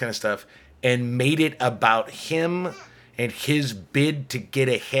 all this kind of stuff, and made it about him and his bid to get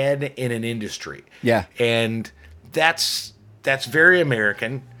ahead in an industry. Yeah. And that's very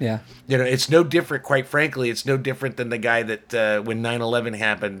American. Yeah. It's no different, quite frankly, it's no different than the guy that when 9/11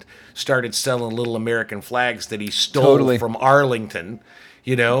 happened started selling little American flags that he stole from Arlington,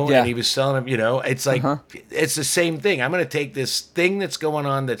 and he was selling them, it's like, it's the same thing. I'm going to take this thing that's going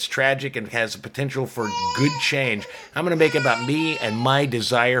on that's tragic and has the potential for good change. I'm going to make it about me and my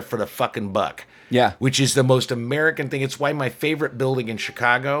desire for the fucking buck. Yeah. Which is the most American thing. It's why my favorite building in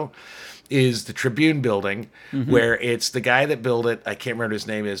Chicago is the Tribune building, where it's the guy that built it. I can't remember what his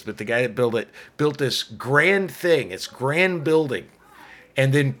name is, but the guy that built this grand thing. It's grand building,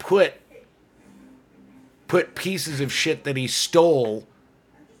 and then put pieces of shit that he stole.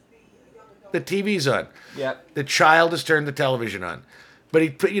 The TV's on. Yep. The child has turned the television on, but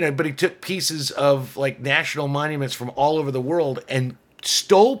he took pieces of like national monuments from all over the world and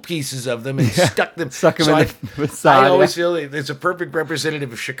stole pieces of them and stuck them. In the side. I always feel it's a perfect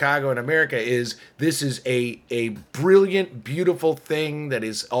representative of Chicago and America. This is a brilliant, beautiful thing that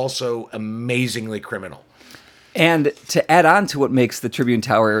is also amazingly criminal. And to add on to what makes the Tribune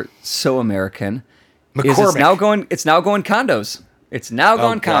Tower so American, is McCormick. it's now going condos. It's now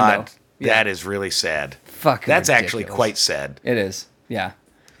going condo. God, that is really sad. Fucking That's ridiculous. actually quite sad. It is. Yeah.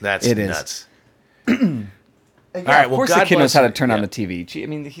 That's It is. nuts. All right, of well, course God the kid knows bless how to him. turn on Yeah. the TV. Gee, I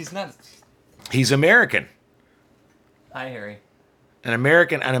mean, he's not. He's American. Hi, Harry. An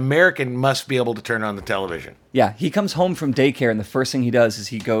American must be able to turn on the television. Yeah, he comes home from daycare, and the first thing he does is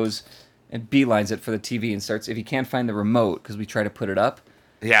he goes and beelines it for the TV and starts, if he can't find the remote, because we try to put it up.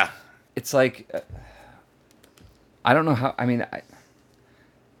 Yeah. It's like, I don't know how,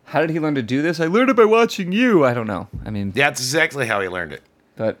 how did he learn to do this? I learned it by watching you. I don't know. Yeah, that's exactly how he learned it.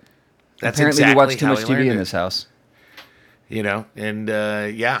 But that's apparently exactly we watch too much TV in this house. You know, and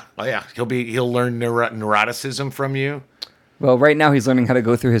yeah. Oh, yeah. He'll learn neuroticism from you. Well, right now he's learning how to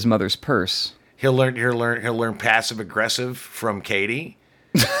go through his mother's purse. He'll learn passive aggressive from Katie.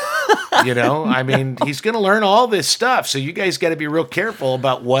 You know, he's going to learn all this stuff. So you guys got to be real careful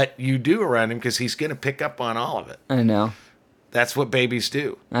about what you do around him because he's going to pick up on all of it. I know. That's what babies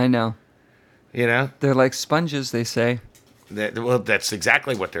do. I know. You know? They're like sponges, they say. Well, that's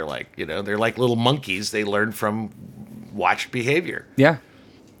exactly what they're like. You know, they're like little monkeys. They learn from watched behavior. Yeah.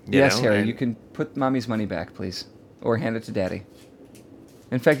 You yes, know? Harry, And you can put Mommy's money back, please. Or hand it to Daddy.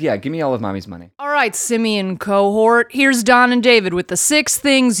 In fact, yeah, give me all of Mommy's money. All right, Simeon cohort, here's Don and David with the 6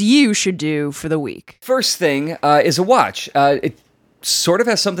 things you should do for the week. First thing is a watch. It sort of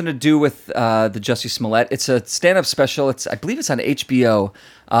has something to do with the Jussie Smollett. It's a stand-up special. I believe it's on HBO.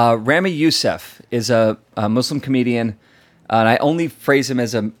 Rami Youssef is a Muslim comedian, and I only phrase him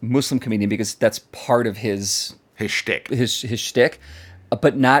as a Muslim comedian because that's part of his shtick. His shtick,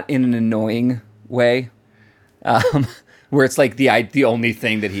 but not in an annoying way. Where it's like the only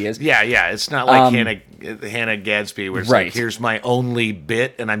thing that he is. Yeah. It's not like Hannah Gadsby, where it's like, here's my only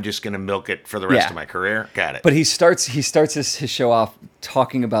bit, and I'm just going to milk it for the rest of my career. Got it. But he starts his show off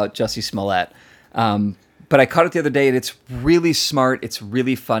talking about Jussie Smollett. But I caught it the other day, and it's really smart. It's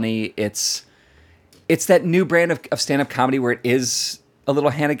really funny. It's that new brand of stand-up comedy where it is a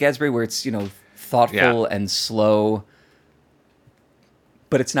little Hannah Gadsby, where it's thoughtful and slow,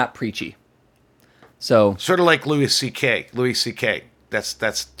 but it's not preachy. So sort of like Louis C.K.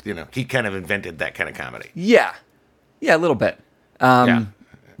 That's he kind of invented that kind of comedy. Yeah, a little bit. But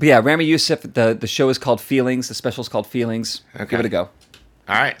yeah, Rami Youssef. The show is called Feelings. The special is called Feelings. Okay. Give it a go.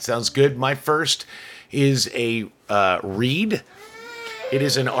 All right, sounds good. My first is a read. It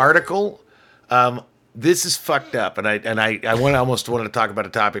is an article. This is fucked up, and I almost wanted to talk about a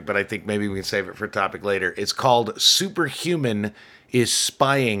topic, but I think maybe we can save it for a topic later. It's called "Superhuman is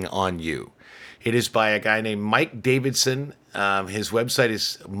Spying on You." It is by a guy named Mike Davidson. His website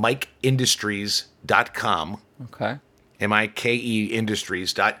is mikeindustries.com. Okay. MIKE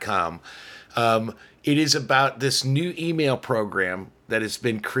industries.com. It is about this new email program that has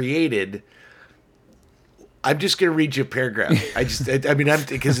been created. I'm just going to read you a paragraph.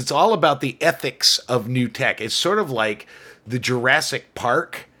 Because it's all about the ethics of new tech. It's sort of like the Jurassic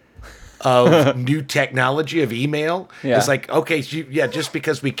Park of new technology of email. Yeah. It's like, okay, just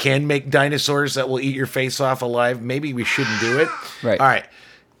because we can make dinosaurs that will eat your face off alive, maybe we shouldn't do it. Right. All right.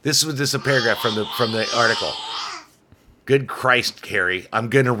 This is a paragraph from the article. Good Christ, Harry. I'm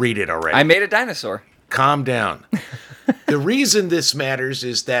going to read it already. I made a dinosaur. Calm down. The reason this matters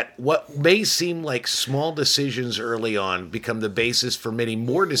is that what may seem like small decisions early on become the basis for many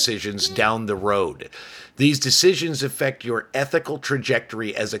more decisions down the road. These decisions affect your ethical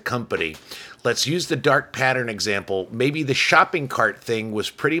trajectory as a company. Let's use the dark pattern example. Maybe the shopping cart thing was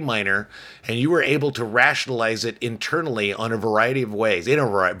pretty minor, and you were able to rationalize it internally in a variety of ways,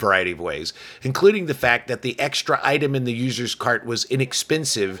 including the fact that the extra item in the user's cart was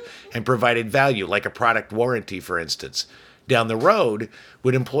inexpensive and provided value, like a product warranty, for instance. Down the road,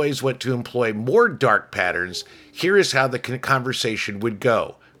 when employees want to employ more dark patterns, here is how the conversation would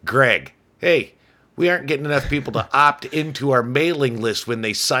go. Greg, hey, we aren't getting enough people to opt into our mailing list when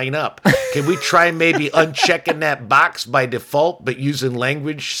they sign up. Can we try maybe unchecking that box by default, but using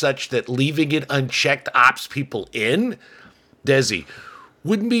language such that leaving it unchecked opts people in? Desi,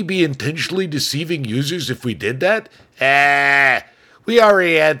 wouldn't we be intentionally deceiving users if we did that? We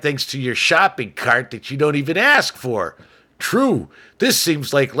already add things to your shopping cart that you don't even ask for. True. This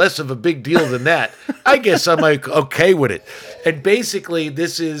seems like less of a big deal than that. I guess I'm okay with it. And basically,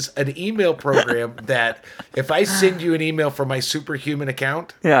 this is an email program that if I send you an email from my Superhuman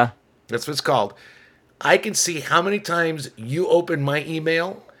account, that's what it's called, I can see how many times you opened my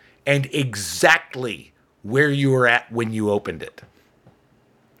email and exactly where you were at when you opened it.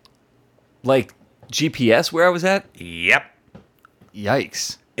 Like GPS where I was at? Yep.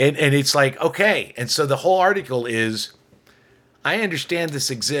 Yikes. And it's like, okay. And so the whole article is, I understand this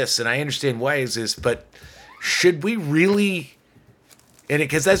exists and I understand why it exists, but should we really,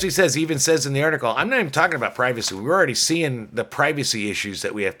 because as he even says in the article, I'm not even talking about privacy. We're already seeing the privacy issues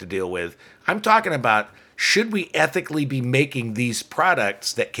that we have to deal with. I'm talking about, should we ethically be making these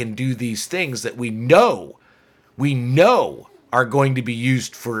products that can do these things that we know we know are going to be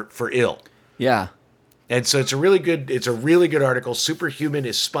used for ill. Yeah. And so it's a really good article. Superhuman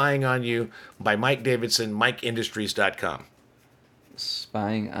is Spying on You by Mike Davidson, MikeIndustries.com.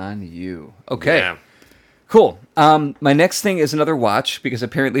 Spying on You. Okay. Yeah. Cool. My next thing is another watch, because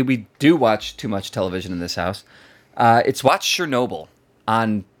apparently we do watch too much television in this house. It's watch Chernobyl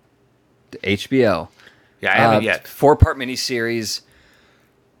on HBO. Yeah, I haven't yet. 4-part miniseries.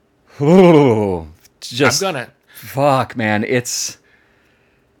 Ooh, just I'm gonna. Fuck, man. It's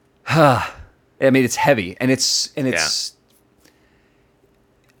it's heavy, and it's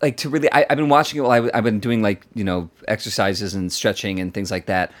like, to really. I've been watching it while I've been doing, like, exercises and stretching and things like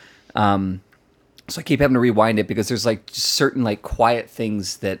that. So I keep having to rewind it, because there's like certain like quiet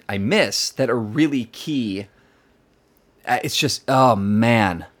things that I miss that are really key. It's just, oh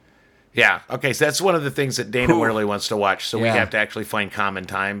man. Yeah. Okay. So that's one of the things that Dana really wants to watch. So we Yeah. have to actually find common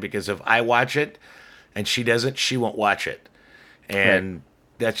time, because if I watch it and she doesn't, she won't watch it. And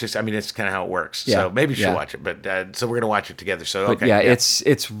that's just, it's kind of how it works. Yeah. So maybe she'll Yeah. watch it, but so we're going to watch it together. So, But okay. yeah,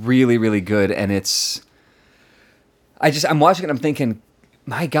 it's really, really good. And I'm watching it and I'm thinking,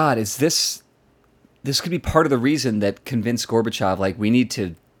 my God, this could be part of the reason that convinced Gorbachev, like, we need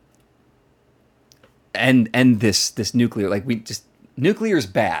to end this nuclear, like, nuclear's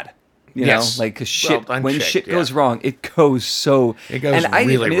bad. You know, like, because shit goes wrong, it goes so. It goes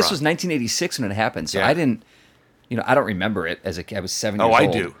really wrong. This was 1986 when it happened, so I didn't, I don't remember it as a kid. I was 7 years Oh, old.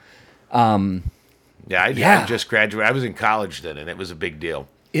 I do. I just graduated. I was in college then, and it was a big deal.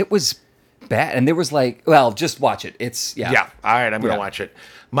 It was bad, and there was like, well, just watch it. It's Yeah. All right, I'm going to watch it.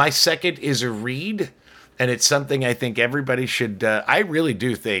 My second is a read, and it's something I think everybody should. I really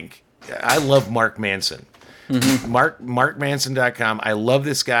do think. I love Mark Manson. Mm-hmm. MarkManson.com. I love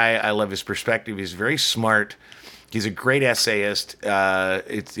this guy. I love his perspective. He's very smart. He's a great essayist.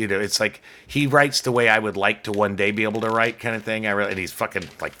 It's like he writes the way I would like to one day be able to write, kind of thing. And he's fucking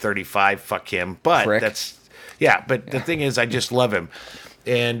like 35. Fuck him. But Frick. The thing is, I just love him.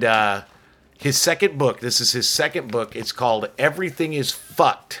 And his second book. This is his second book. It's called Everything Is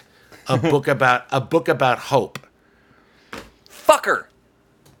Fucked. A book about hope. fucker.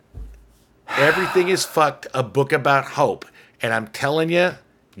 Everything Is Fucked, a book about hope. And I'm telling you,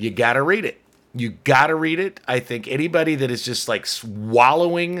 you got to read it. You got to read it. I think anybody that is just like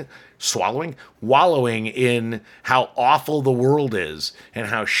wallowing in how awful the world is and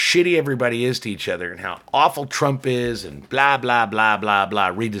how shitty everybody is to each other and how awful Trump is and blah, blah, blah, blah, blah,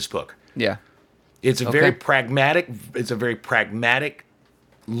 read this book. Yeah. It's a very pragmatic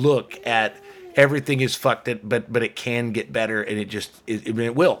look at everything is fucked, but it can get better, and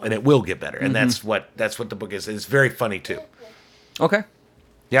it will get better, and that's what the book is. It's very funny too. Okay.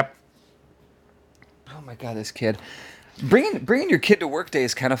 Yep. Oh my God, this kid. Bringing your kid to work day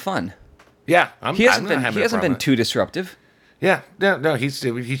is kind of fun. Yeah, He hasn't been too disruptive. Yeah, no, he's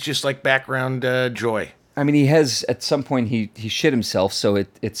just like background joy. I mean, he has at some point he shit himself, so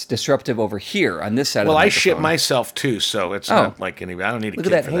it's disruptive over here on this side. Well, of the I shit microphone. myself too, so it's not like any. I don't need a Look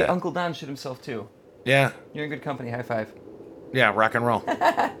kid at that. for Hey, that. Uncle Don shit himself too. Yeah, You're in good company. High five. yeah, rock and roll.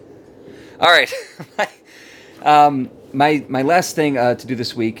 All right. My last thing to do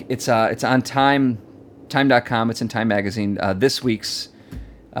this week, it's on time.com. It's in Time Magazine. This week's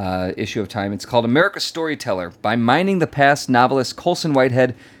issue of Time. It's called America's Storyteller. By mining the past, novelist Colson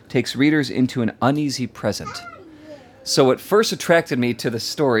Whitehead takes readers into an uneasy present. So what first attracted me to the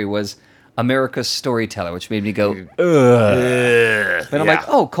story was America's Storyteller, which made me go, ugh. Then I'm like,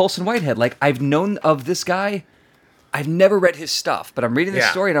 oh, Colson Whitehead. Like, I've known of this guy. I've never read his stuff, but I'm reading this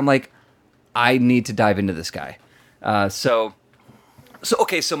story and I'm like, I need to dive into this guy. So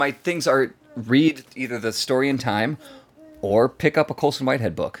my things are read either the story in Time or pick up a Colson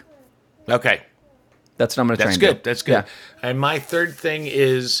Whitehead book. Okay. That's what I'm going to try and do. That's good. Yeah. And my third thing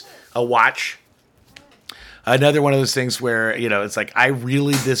is a watch. Another one of those things where, it's like I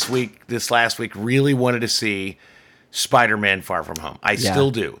really this last week, really wanted to see Spider-Man Far From Home. I still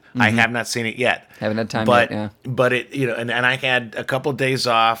do. I have not seen it yet. Haven't had time yet, yeah. But it, and I had a couple of days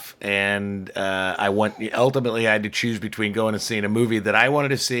off, and ultimately I had to choose between going and seeing a movie that I wanted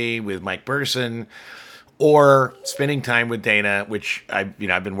to see with Mike Burson or spending time with Dana, which I've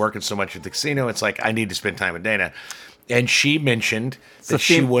been working so much at the casino. It's like I need to spend time with Dana. And she mentioned that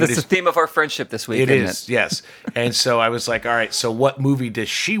she wanted That's the theme of our friendship this week, It isn't is, it? yes. And so I was like, all right, so what movie does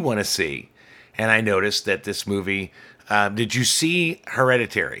she want to see? And I noticed that this movie, did you see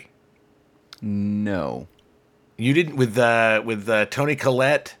Hereditary? No. You didn't with Toni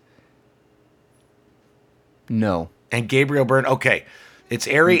Collette? No. And Gabriel Byrne? Okay. It's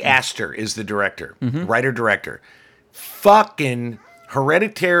Ari Aster is the director, writer-director. Fucking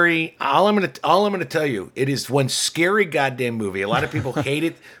Hereditary. All I'm gonna tell you, it is one scary goddamn movie. A lot of people hate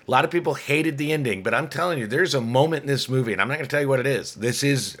it. A lot of people hated the ending, but I'm telling you, there's a moment in this movie, and I'm not gonna tell you what it is. This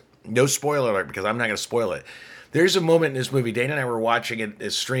is no spoiler alert because I'm not gonna spoil it. There's a moment in this movie. Dana and I were watching it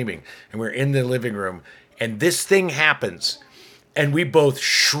as streaming, and we're in the living room, and this thing happens, and we both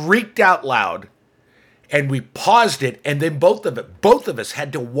shrieked out loud. And we paused it, and then both of us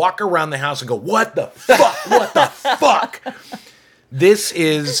had to walk around the house and go, "What the fuck? What the fuck?" This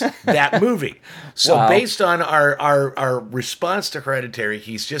is that movie. So Wow. based on our response to Hereditary,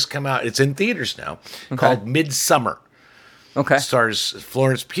 he's just come out. It's in theaters now, called Midsummer. Okay. Stars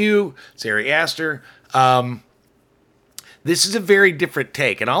Florence Pugh, it's Ari Aster. This is a very different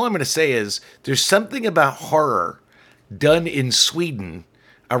take, and all I'm going to say is there's something about horror done in Sweden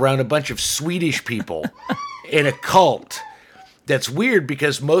around a bunch of Swedish people in a cult that's weird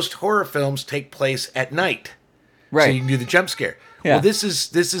because most horror films take place at night. Right. So you can do the jump scare. Yeah. Well, this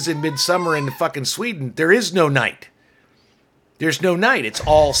is in Midsummer in fucking Sweden. There is no night. There's no night. It's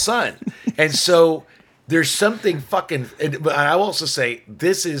all sun. And so there's something fucking... But I'll also say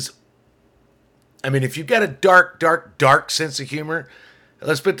this is... I mean, if you've got a dark sense of humor...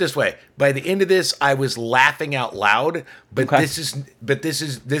 Let's put it this way. By the end of this, I was laughing out loud. But this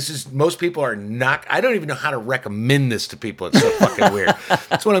is most people are not. I don't even know how to recommend this to people. It's so fucking weird.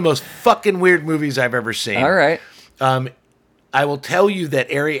 It's one of the most fucking weird movies I've ever seen. All right. I will tell you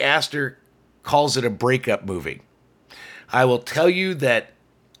that Ari Aster calls it a breakup movie. I will tell you that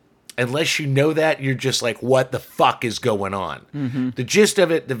unless you know that, you're just like, what the fuck is going on? Mm-hmm. The gist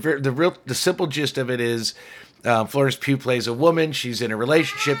of it, the simple gist of it is. Florence Pugh plays a woman. She's in a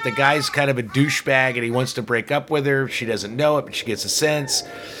relationship. The guy's kind of a douchebag and he wants to break up with her. She doesn't know it, but she gets a sense.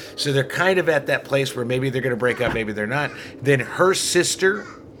 So they're kind of at that place where maybe they're going to break up, maybe they're not. Then her sister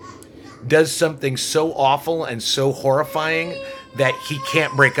does something so awful and so horrifying that he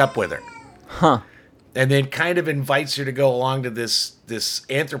can't break up with her. Huh. And then kind of invites her to go along to this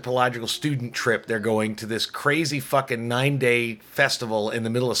anthropological student trip. They're going to this crazy fucking 9-day festival in the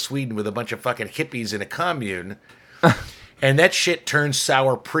middle of Sweden with a bunch of fucking hippies in a commune. And that shit turns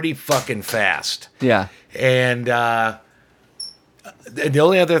sour pretty fucking fast. Yeah. And the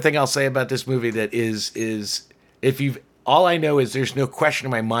only other thing I'll say about this movie that is if you've... All I know is there's no question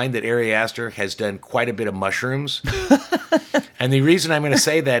in my mind that Ari Aster has done quite a bit of mushrooms. And the reason I'm going to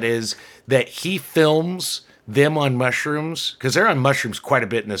say that is that he films them on mushrooms, because they're on mushrooms quite a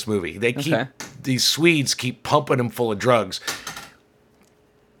bit in this movie. They these Swedes keep pumping them full of drugs.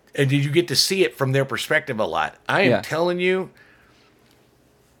 And you get to see it from their perspective a lot. I am telling you,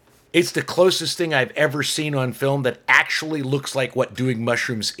 it's the closest thing I've ever seen on film that actually looks like what doing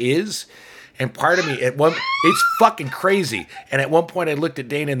mushrooms is. And part of me, it's fucking crazy. And at one point I looked at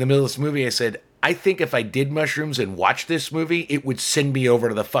Dana in the middle of this movie, I said, I think if I did mushrooms and watched this movie, it would send me over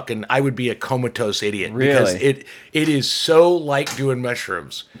to the fucking... I would be a comatose idiot. Really? Because it is so like doing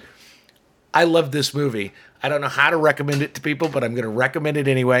mushrooms. I love this movie. I don't know how to recommend it to people, but I'm going to recommend it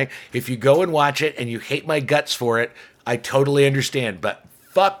anyway. If you go and watch it and you hate my guts for it, I totally understand. But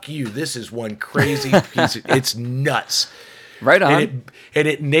fuck you. This is one crazy piece of... It's nuts. Right on. And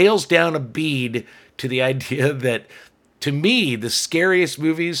it nails down a bead to the idea that... To me, the scariest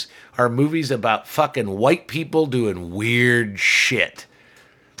movies are movies about fucking white people doing weird shit.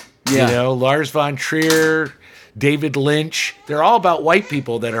 Yeah. You know, Lars von Trier, David Lynch, they're all about white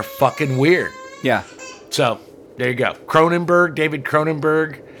people that are fucking weird. Yeah. So, there you go. David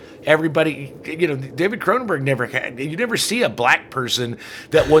Cronenberg, everybody, you know, David Cronenberg you never see a black person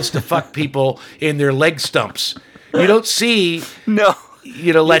that wants to fuck people in their leg stumps. You don't see... No.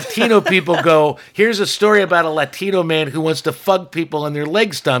 You know, Latino people go, here's a story about a Latino man who wants to fuck people on their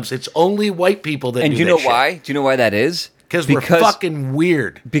leg stumps. It's only white people that do that. And do you know why? Do you know why that is? Because we're fucking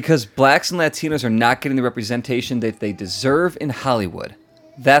weird. Because blacks and Latinos are not getting the representation that they deserve in Hollywood.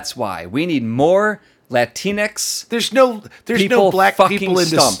 That's why. We need more Latinx. There's no black people in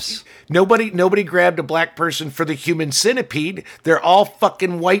stumps. Nobody grabbed a black person for the human centipede. They're all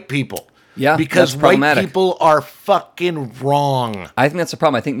fucking white people. Yeah, because that's white people are fucking wrong. I think that's the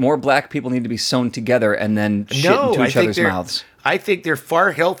problem. I think more black people need to be sewn together and then shit into each other's mouths. I think they're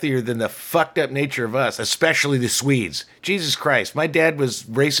far healthier than the fucked up nature of us, especially the Swedes. Jesus Christ. My dad was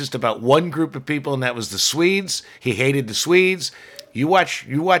racist about one group of people, and that was the Swedes. He hated the Swedes. You watch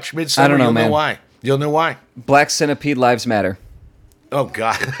Midsummer, I don't know, you'll man. know why. You'll know why. Black centipede lives matter. Oh,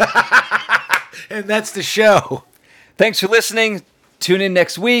 God. And that's the show. Thanks for listening. Tune in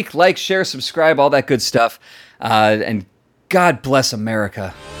next week. Like, share, subscribe, all that good stuff. And God bless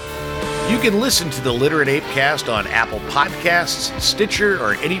America. You can listen to the Literate ApeCast on Apple Podcasts, Stitcher,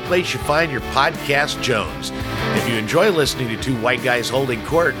 or any place you find your podcast Jones. If you enjoy listening to two white guys holding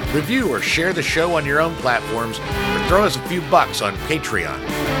court, review or share the show on your own platforms, or throw us a few bucks on Patreon.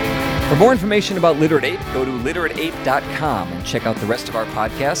 For more information about Literate Ape, go to literateape.com and check out the rest of our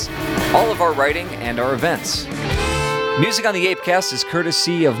podcasts, all of our writing, and our events. Music on the ApeCast is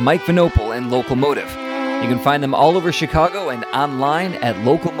courtesy of Mike Vinopal and Locomotive. You can find them all over Chicago and online at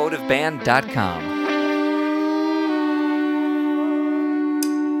locomotiveband.com.